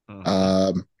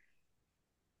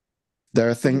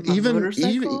 Their thing, even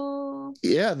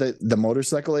the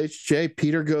motorcycle HJ.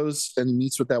 Peter goes and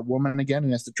meets with that woman again,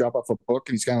 and has to drop off a book,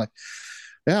 and he's kind of like,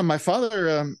 "Yeah, my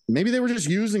father. Maybe they were just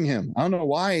using him. I don't know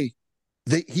why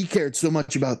he cared so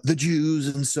much about the Jews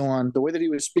and so on. The way that he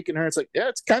was speaking to her, it's like, yeah,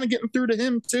 it's kind of getting through to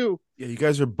him too. Yeah, you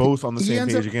guys are both on the same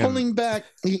page again. Pulling back.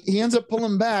 He ends up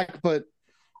pulling back, but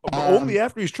only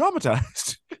after he's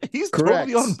traumatized. He's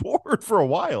totally on board for a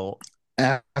while.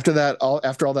 After all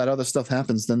that other stuff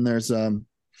happens, then there's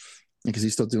because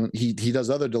he's still doing he does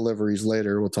other deliveries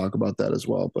later. We'll talk about that as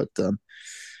well. But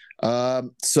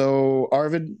so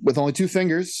Arvid with only 2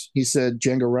 fingers, he said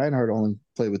Django Reinhardt only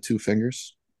played with 2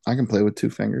 fingers. I can play with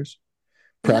 2 fingers.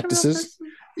 Practices.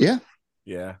 Yeah.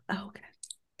 Oh, okay.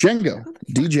 Django,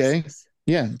 DJ.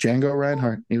 Yeah, Django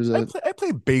Reinhardt. He was I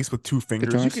play bass with 2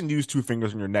 fingers. Guitarist. You can use 2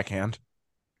 fingers in your neck hand.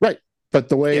 Right. But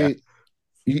the way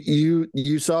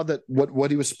you saw that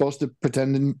what he was supposed to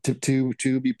pretend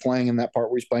to be playing in that part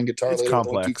where he's playing guitar, it's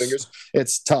complex. 2 fingers.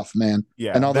 It's tough, man.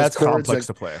 Yeah, and all that's those chords, complex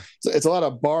to play. It's a lot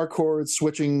of bar chords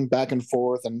switching back and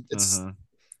forth, and it's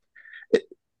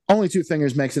only 2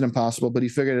 fingers makes it impossible. But he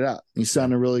figured it out. He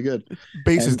sounded really good.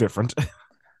 Bass is different,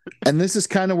 and this is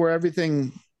kind of where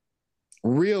everything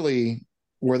really,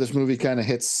 where this movie kind of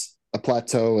hits a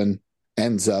plateau and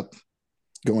ends up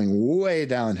going way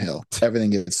downhill.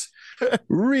 Everything gets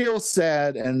real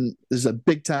sad, and there's a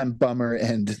big time bummer,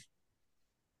 and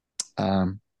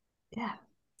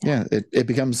it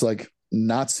becomes like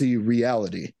Nazi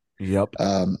reality. Yep.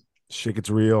 Shit gets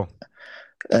real.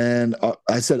 And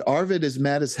I said Arvid is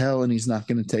mad as hell, and he's not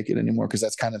going to take it anymore, because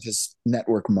that's kind of his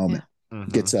network moment.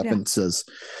 Gets up and says,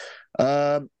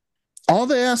 all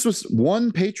they asked was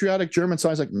one patriotic German song.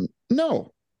 I was like,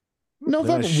 no,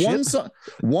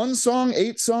 one song,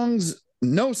 8 songs,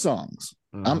 no songs.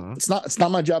 It's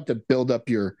not my job to build up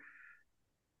your,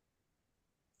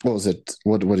 what was it?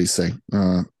 What did he say?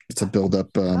 To build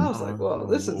up. I was like, well,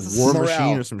 this is War morale.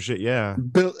 Machine or some shit. Yeah.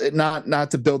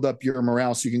 Not to build up your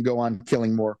morale so you can go on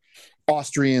killing more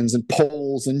Austrians and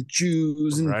Poles and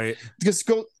Jews and just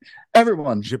go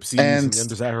everyone, gypsies and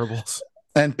undesirables.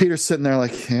 And Peter's sitting there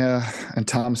like, yeah, and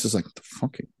Thomas is like, what the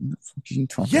fuck are you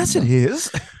talking yes, about? It is.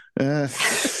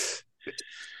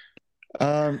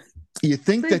 You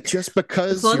think that just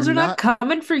because as long as they're not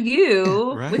coming for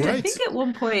you, Right. which I think at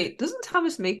one point doesn't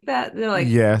Thomas make that? They're like,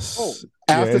 yes.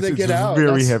 After they get out,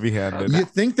 very heavy-handed. You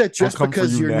think that just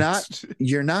because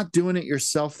you're not doing it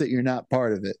yourself, that you're not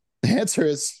part of it. The answer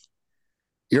is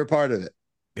you're part of it.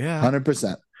 Yeah,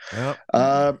 100%.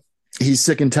 Yep. He's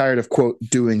sick and tired of, quote,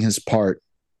 doing his part.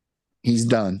 He's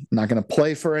done. Not going to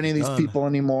play for any of these people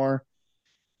anymore.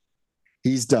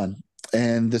 He's done.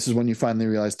 And this is when you finally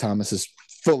realize Thomas is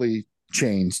fully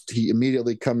changed. He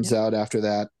immediately comes out after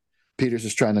that. Peter's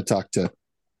just trying to talk to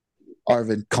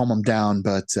Arvid, calm him down,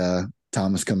 but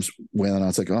Thomas comes wailing out.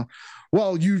 It's like, oh,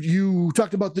 well, you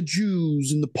talked about the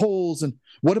Jews and the Poles, and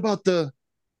what about the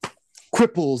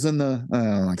cripples and the I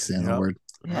don't like saying the word.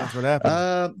 Yeah. That's what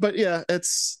happened. But yeah,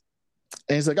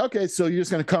 and he's like, okay, so you're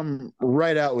just gonna come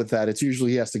right out with that. It's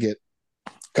usually he has to get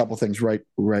a couple things right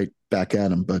back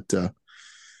at him, but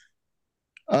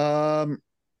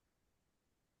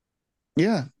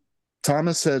yeah,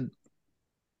 Thomas had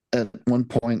at one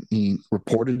point he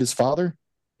reported his father,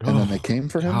 and then they came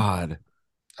for him. God,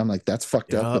 I'm like, that's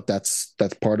fucked up, but that's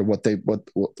part of what they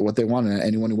wanted.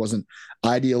 Anyone who wasn't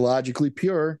ideologically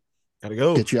pure, gotta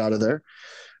go, get you out of there.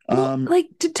 Like,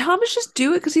 did Thomas just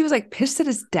do it because he was like pissed at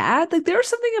his dad? Like, there was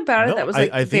something about it that was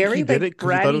like I think very he did like it 'cause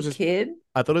he thought it was bratty kid.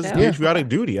 I thought it was his patriotic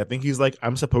duty. I think he's like,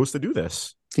 I'm supposed to do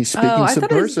this. He's speaking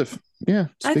subversive.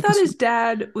 I thought his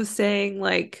dad was saying,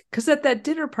 like, because at that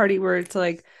dinner party where it's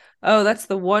like, oh, that's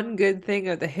the one good thing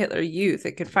of the Hitler Youth.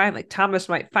 It could find, like, Thomas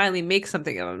might finally make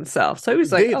something of himself. So he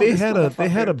was like, they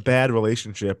had a bad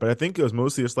relationship, but I think it was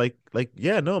mostly just like,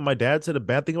 yeah, no, my dad said a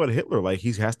bad thing about Hitler. Like,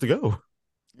 he has to go.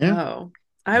 Yeah. Oh,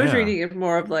 I was reading it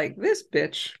more of like, this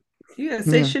bitch, you gonna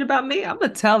say shit about me? I'm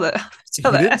gonna tell that. He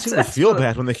didn't seem to feel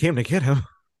bad when they came to get him.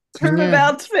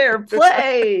 Turnabout's fair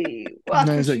play. What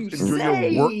he's like,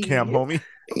 your work camp, homie.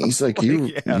 He's like,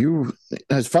 you.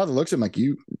 His father looks at him like,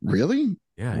 you really?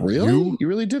 Yeah, really? You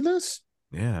really did this?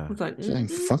 Yeah. Like, saying,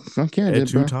 fuck yeah, I Ed did,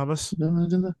 too, bro. Thomas.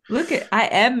 Look I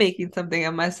am making something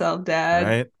of myself, Dad.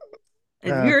 Right.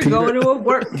 And you're Peter, going to a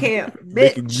work camp,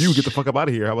 bitch. Making you get the fuck up out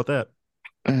of here. How about that?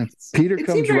 Peter it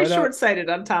comes seemed very right short-sighted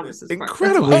on Thomas's part.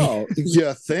 Incredibly. Oh,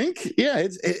 you think? Yeah,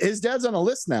 his dad's on a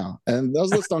list now, and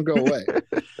those lists don't go away.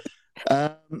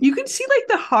 You can see like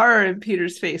the horror in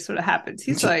Peter's face when it happens.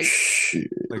 He's like,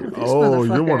 oh,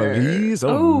 you're one of these?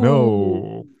 Oh,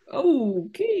 no.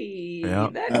 Okay,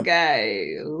 that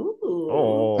guy.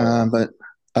 Ooh. But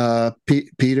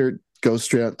Peter goes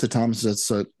straight out to Thomas and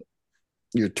says,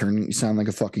 you sound like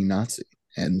a fucking Nazi.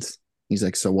 And he's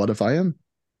like, so what if I am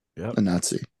a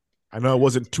Nazi? I know it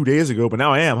wasn't 2 days ago, but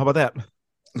now I am. How about that?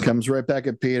 Comes right back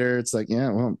at Peter. It's like, yeah,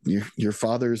 well, your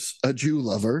father's a Jew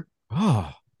lover.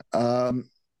 Oh.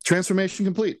 Transformation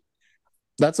complete.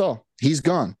 That's all. He's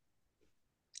gone.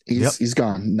 He's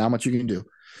gone. Not much you can do.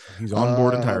 He's on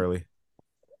board entirely.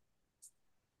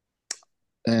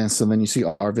 And so then you see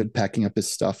Arvid packing up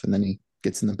his stuff, and then he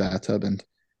gets in the bathtub. And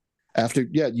after,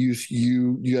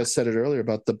 you guys said it earlier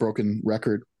about the broken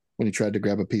record when he tried to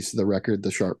grab a piece of the record,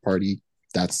 the sharp party.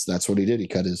 That's what he did. He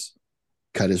cut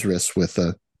his wrist with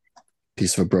a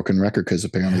piece of a broken record because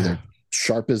apparently they're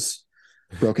sharp as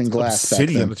broken glass.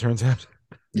 Obsidian, it turns out.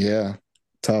 Yeah,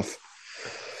 tough.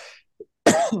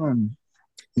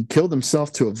 He killed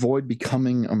himself to avoid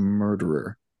becoming a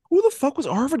murderer. Who the fuck was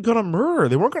Arvid gonna murder?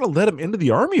 They weren't gonna let him into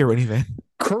the army or anything.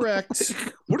 Correct.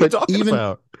 What are you talking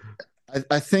about?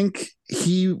 I think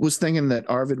he was thinking that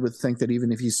Arvid would think that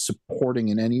even if he's supporting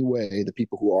in any way the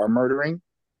people who are murdering,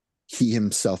 he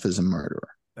himself is a murderer.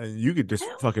 And you could just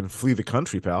fucking flee the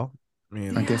country, pal. I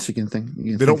mean, I guess you can think.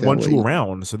 They don't want you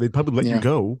around, so they'd probably let you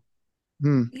go.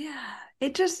 Yeah.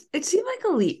 It seemed like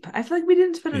a leap. I feel like we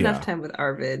didn't spend enough time with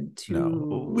Arvid to.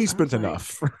 No, we spent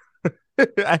enough.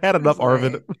 I had enough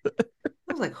Arvid. I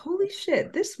was like, holy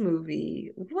shit, this movie.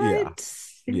 What?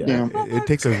 Yeah. It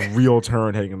takes a real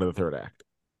turn heading into the third act.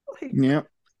 Yeah.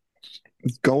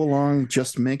 Go along,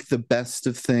 just make the best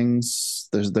of things.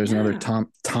 There's another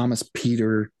Thomas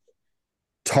Peter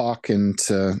talk, and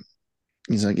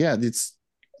he's like, yeah,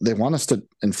 they want us to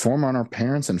inform on our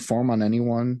parents, inform on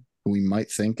anyone who we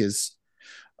might think is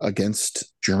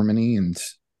against Germany. And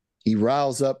he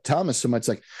riles up Thomas so much,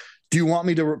 like, do you want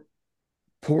me to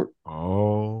report?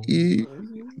 Oh,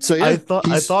 so yeah, I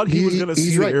thought he was gonna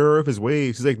see the error of his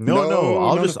ways. He's like, no,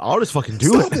 I'll just fucking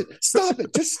do it. Stop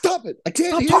it, just stop it. I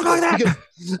can't stop talking like that.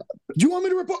 Do you want me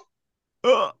to report?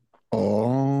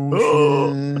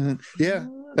 Shit. Yeah,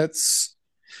 that's.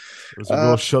 It was a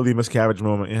real Shelly Miscavige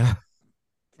moment. Yeah.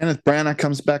 Kenneth Branagh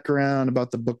comes back around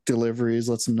about the book deliveries,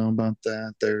 lets them know about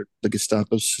that. The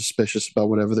Gestapo's suspicious about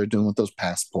whatever they're doing with those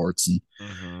passports, and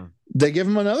they give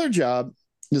him another job.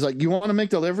 He's like, you want to make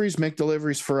deliveries? Make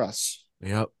deliveries for us.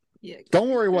 Yep. Don't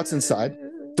worry what's inside.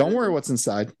 Don't worry what's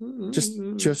inside.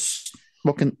 Just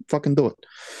fucking do it.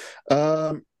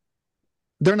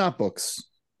 They're not books.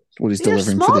 What he's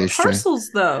delivering for the small parcels,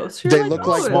 though. So they look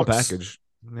like small books. Package.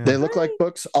 Yeah. They look like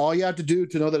books. All you have to do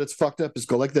to know that it's fucked up is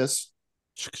go like this.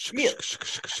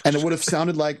 And it would have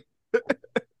sounded like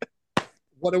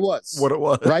what it was.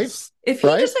 Right? If he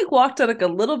just like walked at like a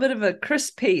little bit of a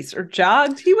crisp pace or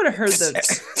jogged, he would have heard the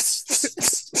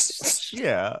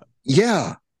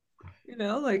Yeah. You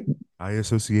know, like I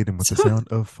associate him with the sound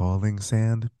of falling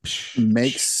sand.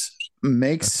 Makes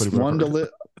one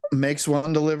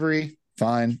delivery,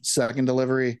 fine. Second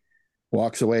delivery,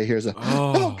 walks away. Here's a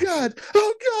oh god,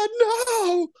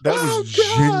 no. That was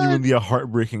genuinely a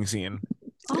heartbreaking scene.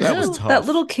 That was tough. That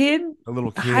little kid,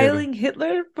 Heiling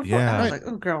Hitler. Before, yeah, I was like,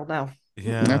 oh girl, no.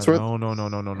 Yeah, that's what.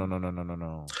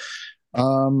 No.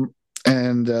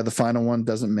 And the final one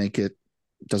doesn't make it.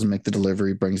 Doesn't make the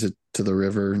delivery. Brings it to the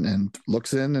river and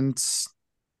looks in, and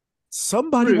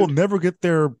somebody will never get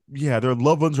their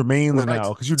loved ones' remains now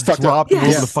because you dropped them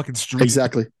over the fucking street.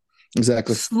 Exactly.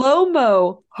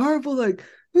 Slow-mo, horrible, like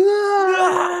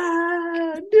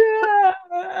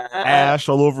ash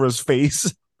all over his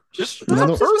face. Just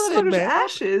another person, man.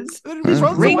 Ashes.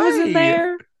 Ring was in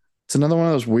there. It's another one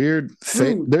of those weird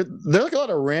fade. They're like a lot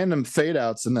of random fade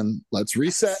outs, and then let's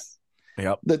reset.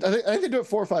 Yep. I think they do it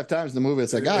 4 or 5 times in the movie.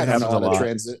 It's like I don't know how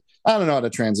to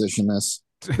transition this.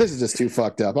 This is just too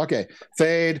fucked up. Okay,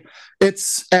 fade.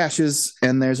 It's ashes,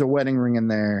 and there's a wedding ring in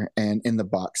there, and in the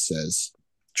box says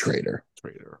traitor.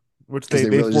 Which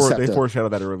they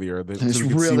foreshadowed that earlier. They just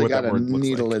really got to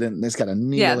needle it in. It's got to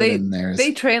needle it in there.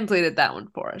 They translated that one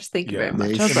for us. Thank you very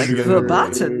much. I was like,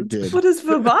 verboten. What is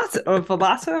verboten? Or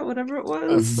verbata, whatever it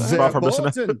was.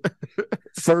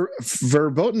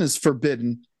 Verboten is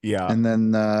forbidden. Yeah. And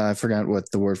then I forgot what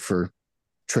the word for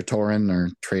traitorn or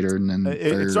traitor. And then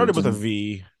it started with a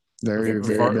V.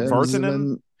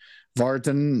 Vartan.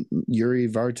 Yuri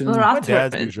Vartan. My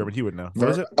dad's German. He would know.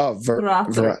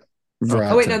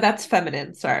 Oh wait, no, that's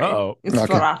feminine. Sorry. It's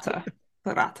Verata.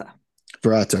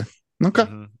 Okay.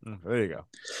 There you go.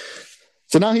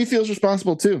 So now he feels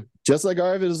responsible too. Just like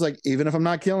Arvid is like, even if I'm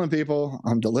not killing people,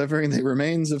 I'm delivering the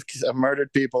remains of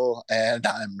murdered people, and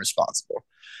I'm responsible.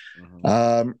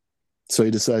 So he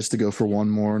decides to go for one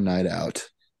more night out,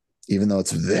 even though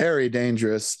it's very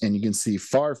dangerous, and you can see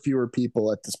far fewer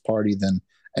people at this party than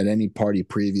at any party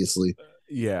previously.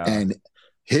 Yeah. And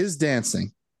his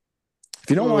dancing. If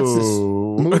you don't watch this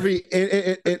movie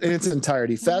in its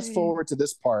entirety, fast forward to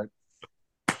this part.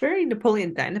 Very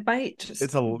Napoleon Dynamite.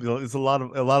 It's a lot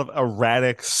of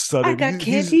erratic, sudden. I got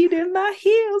candy in my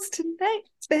heels tonight.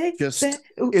 It's giving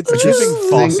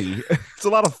Fosse. It's a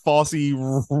lot of Fosse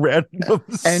random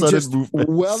and just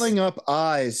movements. Welling up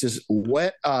eyes, just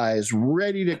wet eyes,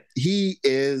 ready to. He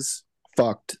is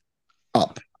fucked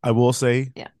up. I will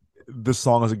say, this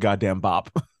song is a goddamn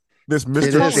bop. This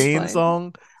Mr. Shane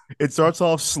song. It starts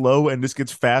off slow and just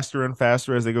gets faster and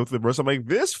faster as they go through the verse. I'm like,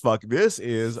 this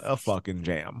is a fucking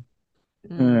jam.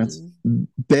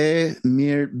 Be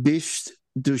mir bist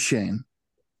du schön.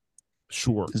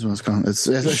 Sure. Is what it's called. It's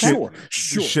sure.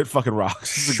 Shit fucking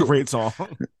rocks. It's a great song.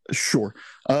 Sure.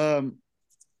 And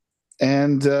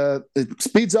it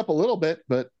speeds up a little bit,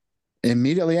 but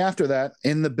immediately after that,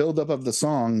 in the buildup of the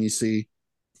song, you see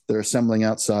they're assembling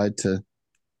outside to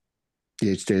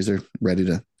DHJs are ready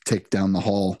to take down the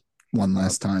hall one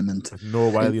last time, and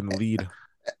Noah Wiley in the lead.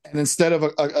 And instead of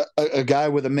a guy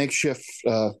with a makeshift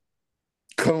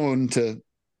cone to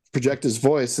project his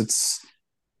voice, it's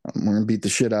we're gonna beat the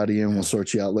shit out of you and we'll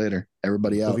sort you out later.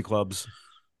 Everybody out. Billy clubs.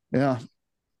 Yeah.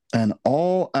 An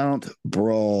all-out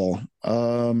brawl.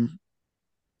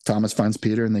 Thomas finds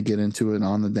Peter and they get into it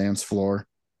on the dance floor.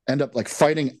 End up like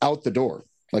fighting out the door,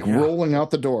 like rolling out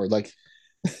the door, like.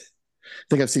 I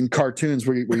think I've seen cartoons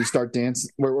where you start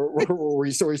dancing, where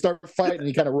you start fighting, and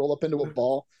you kind of roll up into a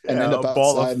ball and end up outside.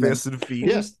 Ball of fists and feet.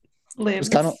 Yes,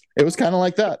 it was kind of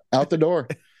like that out the door.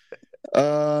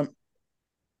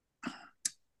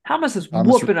 Thomas is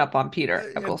whooping up on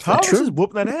Peter. Thomas is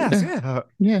whooping that ass.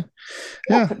 Yeah.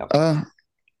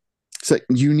 So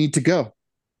you need to go.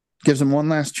 Gives him one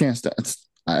last chance.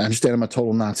 I understand I'm a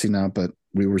total Nazi now, but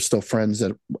we were still friends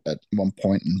at one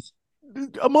point, and.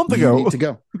 A month ago. You need to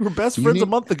go. We were best friends a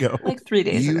month ago. Like 3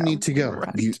 days ago. You need to go.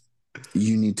 Right.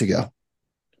 You need to go.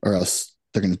 Or else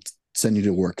they're going to send you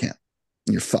to work camp.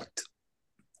 And you're fucked.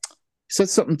 He said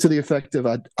something to the effect of,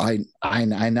 I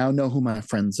now know who my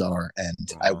friends are,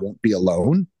 and I won't be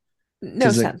alone.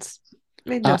 No sense.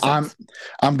 Made no sense.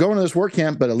 I'm going to this work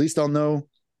camp, but at least I'll know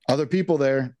other people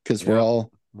there, because we're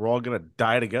all going to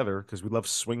die together because we love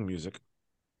swing music.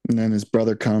 And then his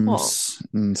brother comes.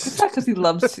 It's not because he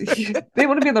loves. They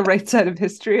want to be on the right side of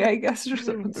history, I guess. Or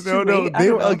something. No.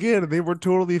 They were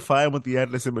totally fine with the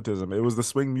anti-Semitism. It was the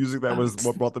swing music that was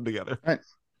what brought them together. Right.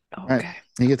 Okay. Right.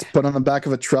 He gets put on the back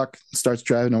of a truck, starts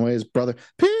driving away. His brother,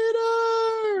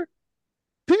 Peter.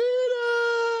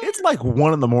 It's like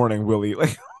 1 a.m, Willie.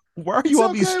 Like, why are you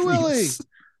on these streets? Willie.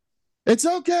 It's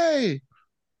okay.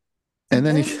 And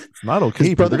then it's not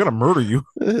okay, but they're gonna murder you.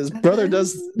 His brother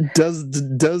does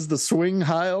the swing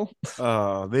heil.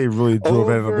 They really drove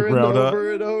it on the ground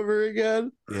over and over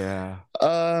again. Yeah.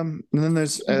 And then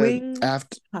there's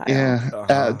after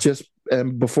just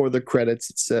before the credits,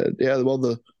 it said,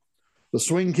 the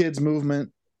Swing Kids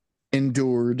movement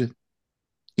endured,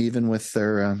 even with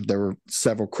there were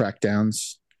several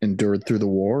crackdowns endured through the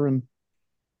war, and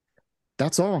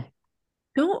that's all.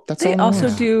 They also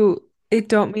do. It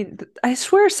don't mean. I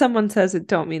swear, someone says it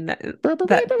don't mean that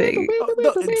thing.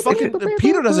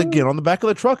 Peter does it again on the back of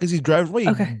the truck as he's driving away.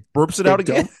 Okay. He burps it out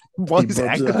again while he's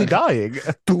actively dying.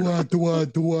 It's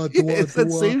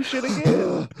that same shit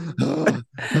again.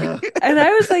 And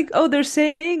I was like, "Oh, they're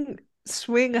saying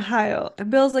swing heil," and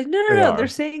Bill's like, "No, they're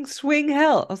saying swing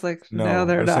hell." I was like, "No,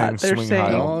 they're not. They're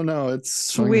saying oh no, it's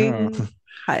swing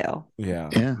heil."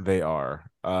 Yeah, they are.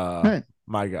 Right.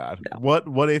 My God,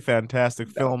 what a fantastic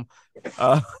film!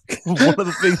 One of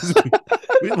the things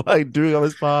we like doing on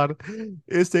this pod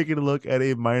is taking a look at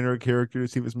a minor character to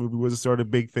see if this movie was the start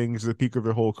of big things, the peak of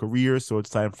their whole career. So it's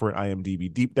time for an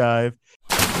IMDb deep dive.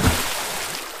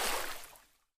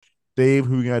 Dave,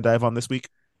 who are you gonna dive on this week?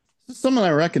 Someone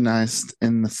I recognized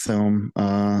in the film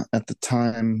at the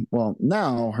time. Well,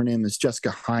 now her name is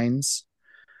Jessica Hines.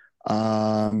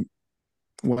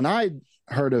 When I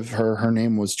heard of her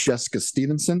name was Jessica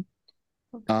Stevenson.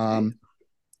 The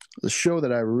show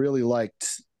that I really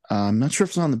liked, I'm not sure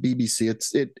if it's on the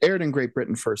BBC. It aired in Great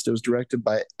Britain first. It was directed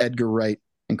by Edgar Wright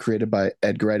and created by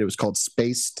Edgar Wright. It was called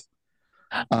Spaced.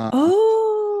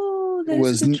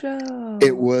 There's a good show.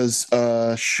 It was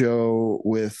a show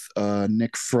with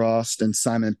Nick Frost and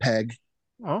Simon Pegg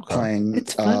playing.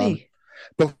 It's funny.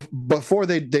 But before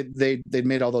they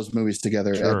made all those movies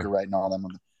together, Sure. Edgar Wright and all them.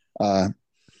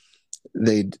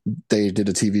 They did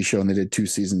a TV show and they did 2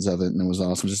 seasons of it, and it was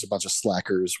awesome. Just a bunch of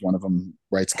slackers. One of them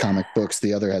writes comic books.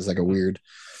 The other has like a weird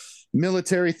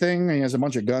military thing. He has a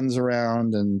bunch of guns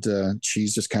around, and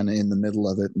she's just kind of in the middle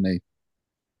of it, and they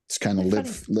just kind of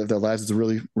live their lives. It's a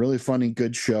really, really funny,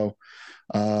 good show.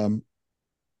 And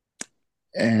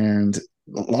a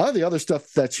lot of the other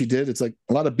stuff that she did, it's like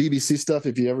a lot of BBC stuff.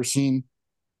 If you ever seen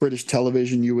British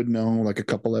television, you would know, like a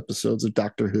couple episodes of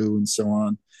Doctor Who and so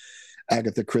on.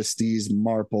 Agatha Christie's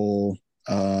Marple,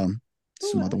 some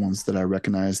other ones that I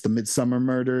recognize. The Midsummer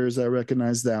Murders, I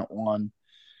recognize that one.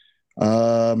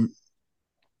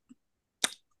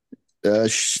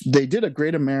 They did a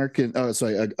great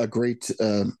a great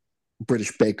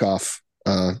British Bake Off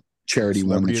charity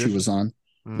one that she was on,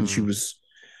 and I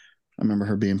remember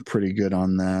her being pretty good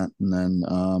on that. And then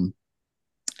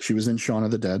she was in Shaun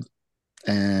of the Dead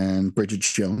and Bridget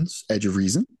Jones, Edge of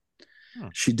Reason.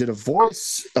 She did a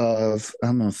voice of, I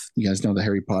don't know if you guys know the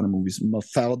Harry Potter movies,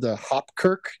 Mafalda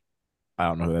Hopkirk. I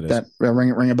don't know who that is. That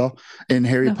ring a bell? In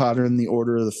Harry Potter and the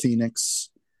Order of the Phoenix.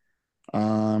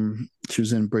 She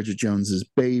was in Bridget Jones's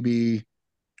Baby,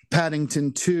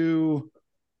 Paddington 2,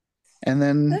 and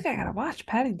then I think I gotta watch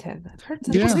Paddington. I've heard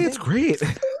people say it's great.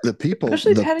 The people,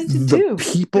 especially Paddington 2.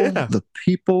 The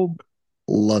people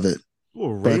love it.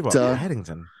 We'll rave about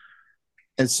Paddington.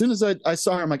 As soon as I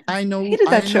saw her, I'm like, I know. Hated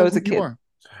that show as a kid.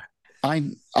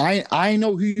 I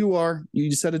know who you are.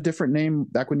 You just had a different name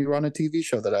back when you were on a TV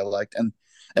show that I liked, and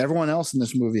everyone else in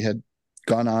this movie had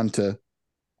gone on to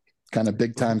kind of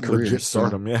big time careers.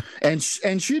 Stardom, yeah. And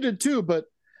she did too, but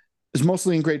it's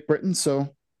mostly in Great Britain,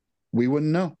 so we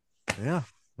wouldn't know. Yeah.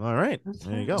 All right.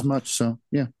 There you go. As much, so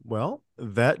yeah. Well,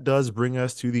 that does bring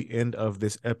us to the end of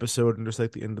this episode, and just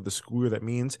like the end of the school year, that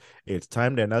means it's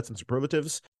time to hand out some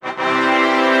superlatives.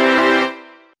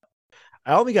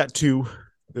 I only got 2.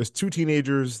 There's 2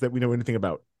 teenagers that we know anything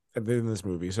about in this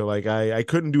movie. So like I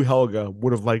couldn't do Helga,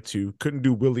 would have liked to. Couldn't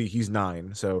do Willie, he's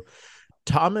 9. So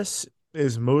Thomas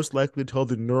is most likely to tell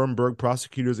the Nuremberg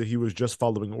prosecutors that he was just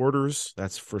following orders.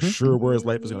 That's for sure where his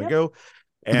life is going to go.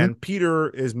 And Peter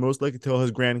is most likely to tell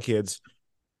his grandkids,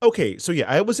 okay, so yeah,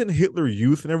 I was in Hitler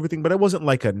Youth and everything, but I wasn't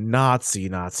like a Nazi,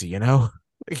 you know?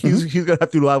 He's going to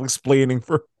have to do a lot of explaining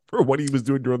for what he was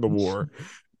doing during the war.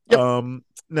 Yep.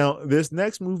 Now, this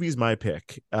next movie is my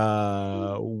pick.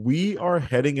 We are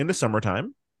heading into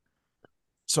summertime.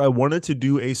 So I wanted to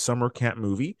do a summer camp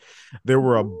movie. There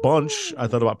were a bunch I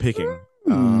thought about picking.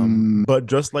 But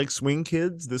just like Swing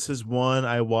Kids, this is one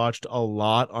I watched a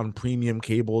lot on premium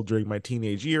cable during my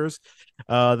teenage years.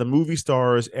 The movie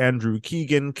stars Andrew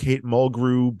Keegan, Kate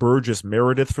Mulgrew, Burgess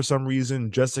Meredith for some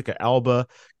reason, Jessica Alba,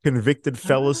 convicted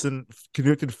felon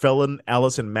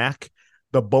Allison Mack,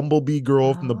 the Bumblebee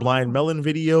girl from the Blind Melon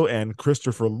video, and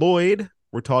Christopher Lloyd.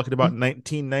 We're talking about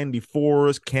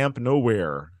 1994's Camp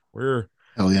Nowhere. We're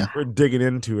digging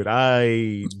into it.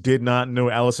 I did not know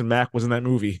Allison Mack was in that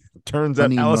movie. Turns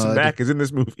out Allison Mack is in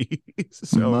this movie.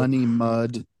 So Money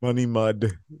Mud.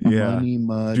 Yeah. Money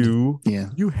Mud. Do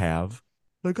you have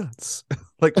the guts?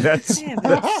 Like that's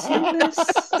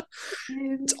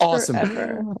it's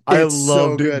awesome. I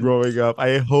loved it growing up.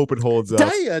 I hope it holds up.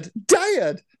 Dad,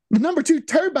 the number 2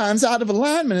 turbine's out of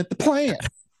alignment at the plant.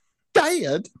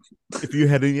 Dad. If you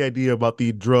had any idea about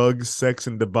the drugs, sex,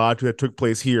 and debauchery that took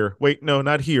place here, wait, no,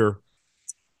 not here,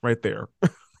 right there.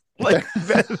 Like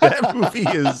that movie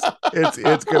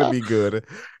it's gonna be good,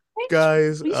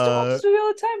 guys. We used to watch this movie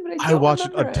all the time, but I watched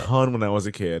it a ton when I was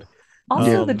a kid.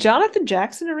 Also, the Jonathan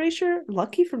Jackson erasure,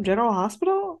 Lucky from General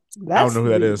Hospital. I don't know who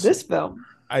that is. This film.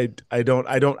 I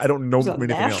don't know from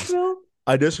anything else.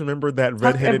 I just remember that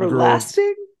redheaded girl. I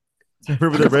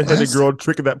remember that redheaded girl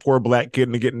tricking that poor black kid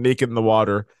into getting naked in the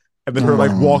water, and then her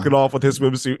like walking off with his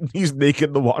swimsuit, and he's naked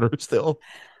in the water still.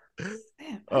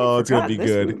 Man, oh, it's gonna forgot be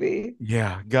this good. movie.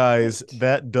 Yeah, guys,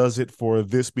 that does it for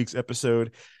this week's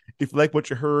episode. If you like what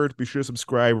you heard, be sure to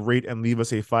subscribe, rate, and leave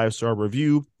us a 5-star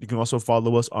review. You can also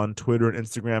follow us on Twitter and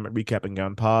Instagram at Recap and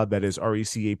Gown Pod. That is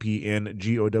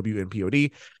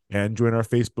RECAPNGOWNPOD. And join our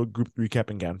Facebook group, Recap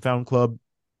and Gown Found Club.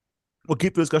 We'll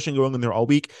keep the discussion going in there all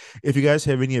week. If you guys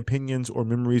have any opinions or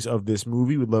memories of this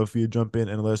movie, we'd love for you to jump in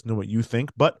and let us know what you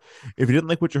think. But if you didn't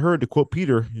like what you heard, to quote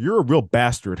Peter, you're a real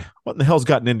bastard. What in the hell's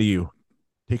gotten into you?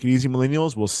 Take it easy,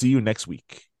 millennials. We'll see you next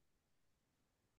week.